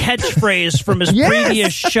working in a catchphrase from his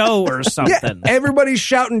previous show or something. Yeah. Everybody's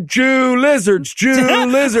shouting Jew lizards,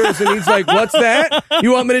 and he's like, what's that?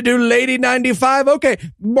 You want me to do Lady 95? Okay.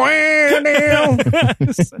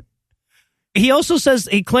 He also says,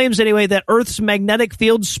 he claims anyway, that Earth's magnetic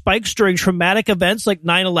field spikes during traumatic events like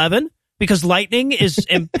 9/11 because lightning is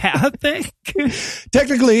empathic.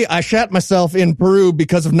 Technically, I shot myself in Peru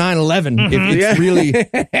because of 9/11. It's really,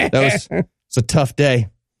 it's a tough day.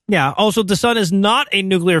 Yeah. Also, the sun is not a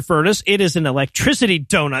nuclear furnace. It is an electricity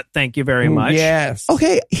donut. Thank you very much. Yes.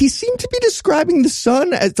 Okay. He seemed to be describing the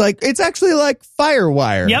sun as like, it's actually like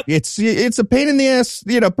Firewire. Yep. It's a pain in the ass,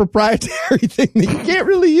 proprietary thing that you can't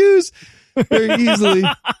really use very easily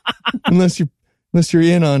unless you're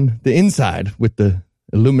in on the inside with the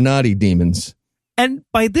Illuminati demons. And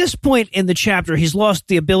by this point in the chapter, he's lost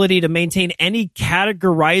the ability to maintain any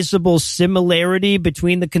categorizable similarity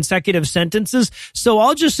between the consecutive sentences. So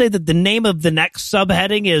I'll just say that the name of the next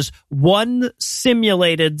subheading is One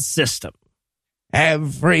Simulated System.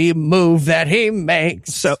 Every move that he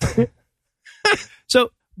makes. So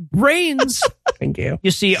brains, thank you.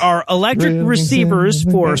 You see, are electric receivers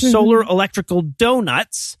for solar electrical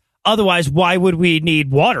donuts. Otherwise, why would we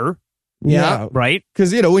need water? Yeah. Right?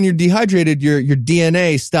 Because, when you're dehydrated, your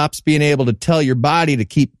DNA stops being able to tell your body to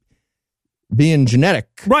keep being genetic.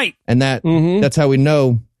 Right. And that's how we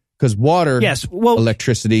know, because water,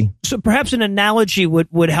 electricity. So perhaps an analogy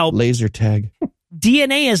would help. Laser tag.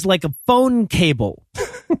 DNA is like a phone cable.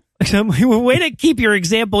 Way to keep your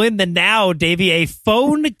example in the now, Davey. A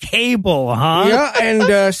phone cable, huh? Yeah,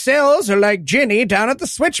 and cells are like Ginny down at the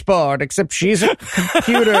switchboard, except she's a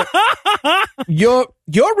computer. You're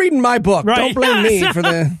reading my book. Right. Don't blame me for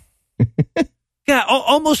the... Yeah,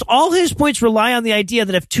 almost all his points rely on the idea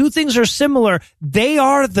that if two things are similar, they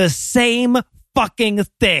are the same fucking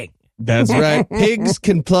thing. That's right. Pigs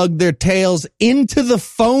can plug their tails into the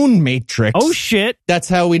phone matrix. Oh, shit. That's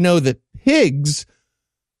how we know that pigs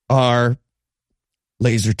are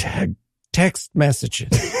laser tag text messages.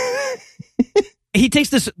 He takes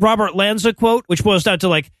this Robert Lanza quote, which boils down to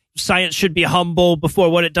like, science should be humble before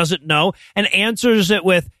what it doesn't know, and answers it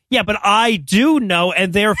with, yeah, but I do know,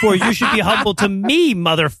 and therefore you should be humble to me,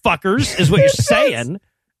 motherfuckers, is what you're saying.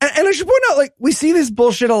 And I should point out, like, we see this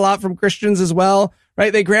bullshit a lot from Christians as well,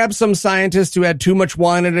 right? They grab some scientist who had too much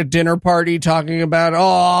wine at a dinner party talking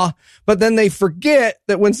about, but then they forget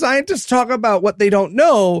that when scientists talk about what they don't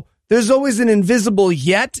know, there's always an invisible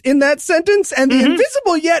yet in that sentence, and the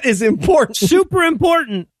invisible yet is important. Super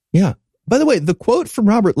important. Yeah. By the way, the quote from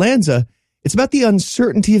Robert Lanza, it's about the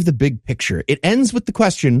uncertainty of the big picture. It ends with the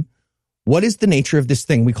question, what is the nature of this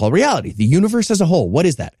thing we call reality? The universe as a whole, what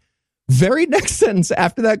is that? Very next sentence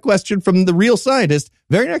after that question from the real scientist,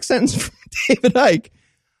 very next sentence from David Icke.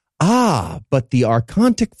 But the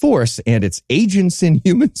archontic force and its agents in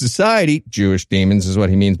human society, Jewish demons is what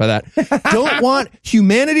he means by that, don't want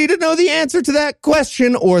humanity to know the answer to that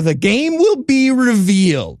question or the game will be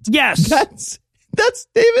revealed. Yes. That's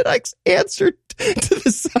David Icke's answer to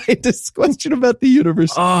the scientist's question about the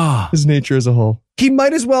universe, his nature as a whole. He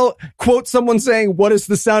might as well quote someone saying, what is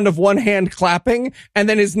the sound of one hand clapping? And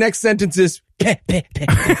then his next sentence is,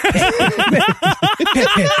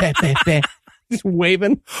 just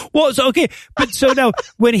waving. Well, so, okay. But so now,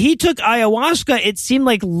 when he took ayahuasca, it seemed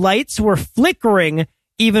like lights were flickering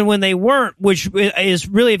even when they weren't, which is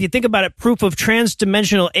really, if you think about it, proof of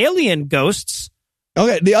trans-dimensional alien ghosts.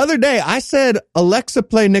 Okay, the other day I said, Alexa,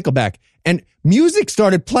 play Nickelback, and music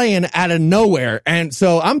started playing out of nowhere. And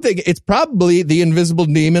so I'm thinking it's probably the invisible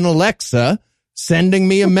demon Alexa sending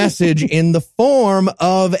me a message in the form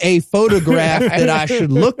of a photograph that I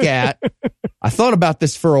should look at. I thought about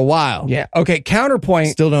this for a while. Yeah. Okay, counterpoint.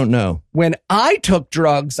 Still don't know. When I took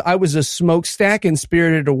drugs, I was a smokestack and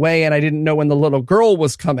spirited away, and I didn't know when the little girl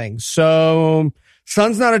was coming. So,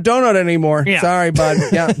 sun's not a donut anymore. Yeah. Sorry, bud.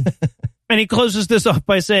 Yeah. And he closes this off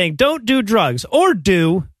by saying, don't do drugs, or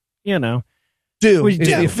do, Do is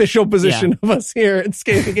the official position of us here at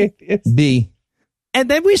Scathing Atheist. B. And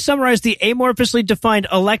then we summarize the amorphously defined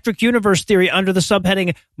electric universe theory under the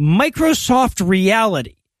subheading Microsoft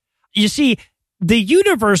reality. You see, the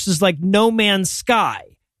universe is like No Man's Sky,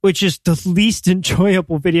 which is the least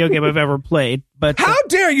enjoyable video game I've ever played. But how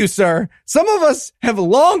dare you, sir? Some of us have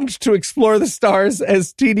longed to explore the stars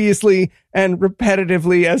as tediously and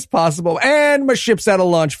repetitively as possible. And my ship's out of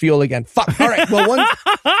launch fuel again. Fuck. All right. Well, I'm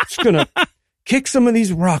just going to kick some of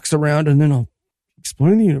these rocks around and then I'll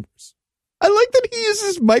explore the universe. I like that he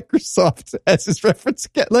uses Microsoft as his reference.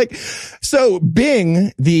 Like, so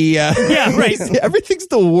Bing, right. Everything's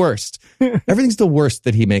the worst. Everything's the worst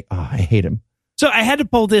that he make. Oh, I hate him. So I had to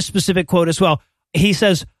pull this specific quote as well. He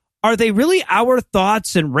says, "Are they really our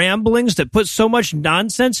thoughts and ramblings that put so much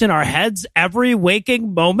nonsense in our heads every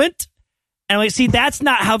waking moment?" And like, see, that's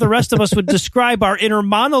not how the rest of us would describe our inner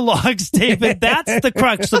monologues, David. That's the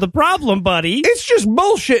crux of the problem, buddy. It's just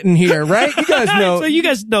bullshit in here, right? You guys know. So you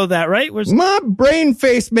guys know that, right? My brain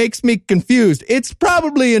face makes me confused. It's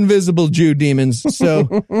probably invisible Jew demons.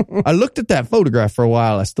 So I looked at that photograph for a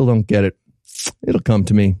while. I still don't get it. It'll come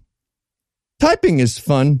to me. Typing is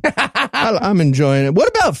fun. I'm enjoying it. What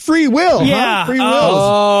about free will? Yeah. Huh? Free will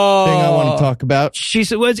is the thing I want to talk about. She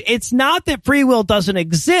said, it's not that free will doesn't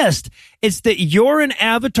exist. It's that you're an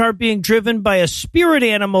avatar being driven by a spirit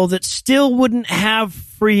animal that still wouldn't have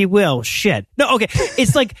free will. Shit. No, okay.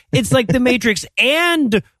 It's like the Matrix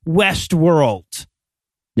and Westworld.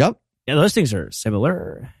 Yep. Yeah, those things are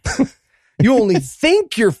similar. You only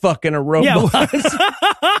think you're fucking a robot.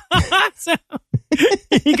 Yeah. So,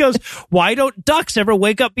 he goes, "Why don't ducks ever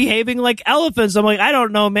wake up behaving like elephants?" I'm like, I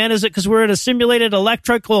don't know, man. Is it because we're in a simulated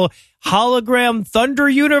electrical hologram thunder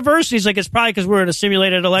universe? He's like, it's probably because we're in a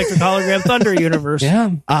simulated electric hologram thunder universe.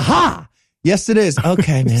 Yeah. Aha. Yes, it is.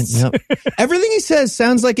 Okay, man. Yep. Everything he says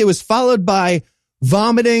sounds like it was followed by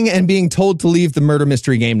vomiting and being told to leave the murder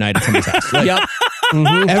mystery game night at somebody's house. Like, yep.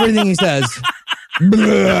 Everything he says,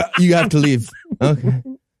 you have to leave. Okay.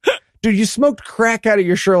 Dude, you smoked crack out of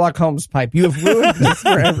your Sherlock Holmes pipe. You have ruined this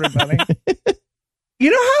for everybody. You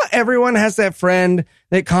know how everyone has that friend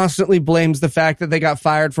that constantly blames the fact that they got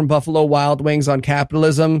fired from Buffalo Wild Wings on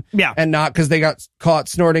capitalism? Yeah. And not because they got caught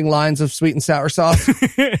snorting lines of sweet and sour sauce?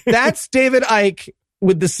 That's David Icke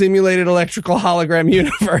with the simulated electrical hologram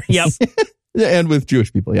universe. Yep. And with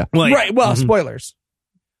Jewish people, yeah. Right. Well, spoilers.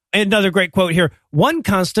 Another great quote here. "One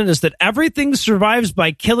constant is that everything survives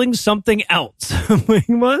by killing something else."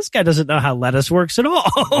 Well, this guy doesn't know how lettuce works at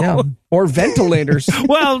all. Yeah. Or ventilators.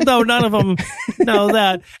 Well, no, none of them know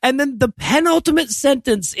that. And then the penultimate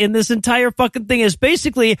sentence in this entire fucking thing is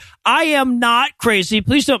basically, "I am not crazy.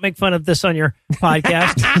 Please don't make fun of this on your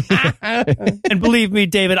podcast." And believe me,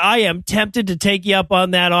 David, I am tempted to take you up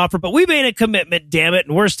on that offer, but we made a commitment, damn it,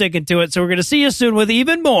 and we're sticking to it. So we're going to see you soon with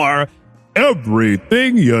even more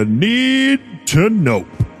Everything you need to know.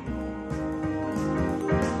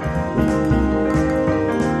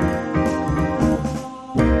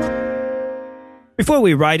 Before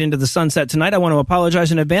we ride into the sunset tonight, I want to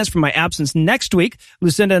apologize in advance for my absence next week.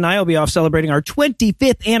 Lucinda and I will be off celebrating our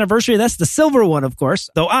 25th anniversary. That's the silver one, of course.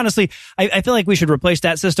 Though, honestly, I feel like we should replace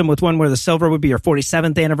that system with one where the silver would be your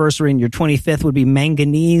 47th anniversary and your 25th would be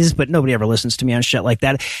manganese, but nobody ever listens to me on shit like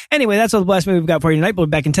that. Anyway, that's all the blast movie we've got for you tonight. We'll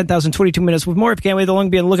be back in 10,022 minutes with more. If you can't wait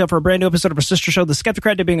along, be on the lookout for a brand new episode of our sister show, The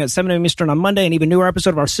Skeptocrat, debuting at 7 a.m. Eastern on Monday, an even newer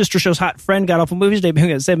episode of our sister show's Hot Friend, God Awful Movies,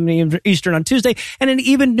 debuting at 7 a.m. Eastern on Tuesday, and an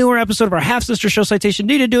even newer episode of our half-sister show, Citation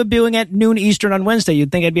Needed, debuting at noon Eastern on Wednesday.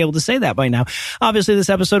 You'd think I'd be able to say that by now. Obviously, this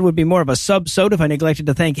episode would be more of a sub-sode if I neglected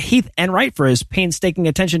to thank Heath Enright for his painstaking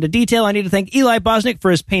attention to detail. I need to thank Eli Bosnick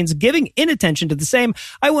for his pains-giving inattention to the same.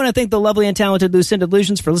 I want to thank the lovely and talented Lucinda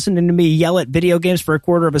Illusions for listening to me yell at video games for a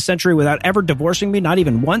quarter of a century without ever divorcing me, not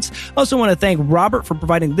even once. Also want to thank Robert for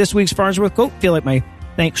providing this week's Farnsworth quote. Feel like my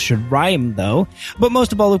thanks should rhyme, though. But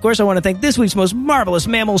most of all, of course, I want to thank this week's most marvelous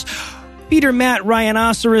mammals: Peter, Matt,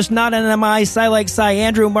 Rhinoceros, Not NMI, Psylike, Psy,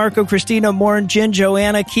 Andrew, Marco, Christina, Morn, Jin,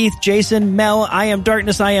 Joanna, Keith, Jason, Mel, I Am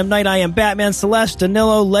Darkness, I Am Night, I Am Batman, Celeste,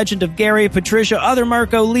 Danilo, Legend of Gary, Patricia, Other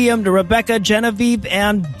Marco, Liam, Rebecca, Genevieve,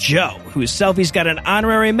 and Joe, whose selfies got an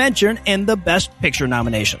honorary mention in the Best Picture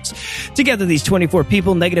nominations. Together, these 24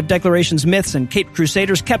 people, negative declarations, myths, and Cape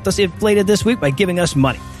Crusaders kept us inflated this week by giving us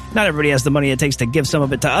money. Not everybody has the money it takes to give some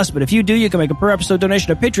of it to us, but if you do, you can make a per-episode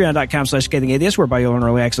donation at patreon.com/scathingatheist, whereby you'll earn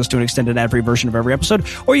early access to an extended ad-free version of every episode,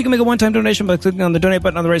 or you can make a one-time donation by clicking on the donate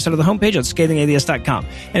button on the right side of the homepage at scathingatheist.com.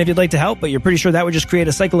 And if you'd like to help, but you're pretty sure that would just create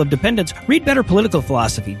a cycle of dependence, read better political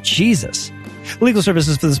philosophy. Jesus. Legal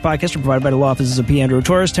services for this podcast are provided by the law offices of P. Andrew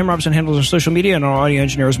Torres. Tim Robinson handles our social media, and our audio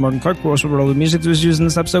engineer is Morgan Clark. We're also wrote all the music that was used in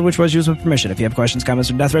this episode, which was used with permission. If you have questions, comments,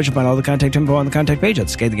 or death threats, you'll find all the contact info on the contact page at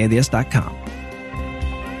scathingatheist.com.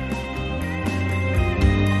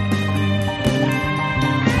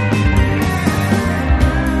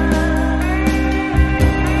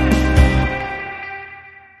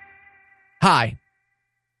 Hi.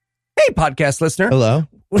 Hey, podcast listener. Hello.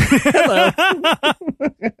 Hello.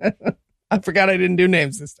 I forgot I didn't do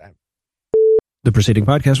names this time. The preceding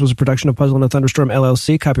podcast was a production of Puzzle and a Thunderstorm,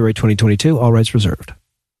 LLC, copyright 2022, all rights reserved.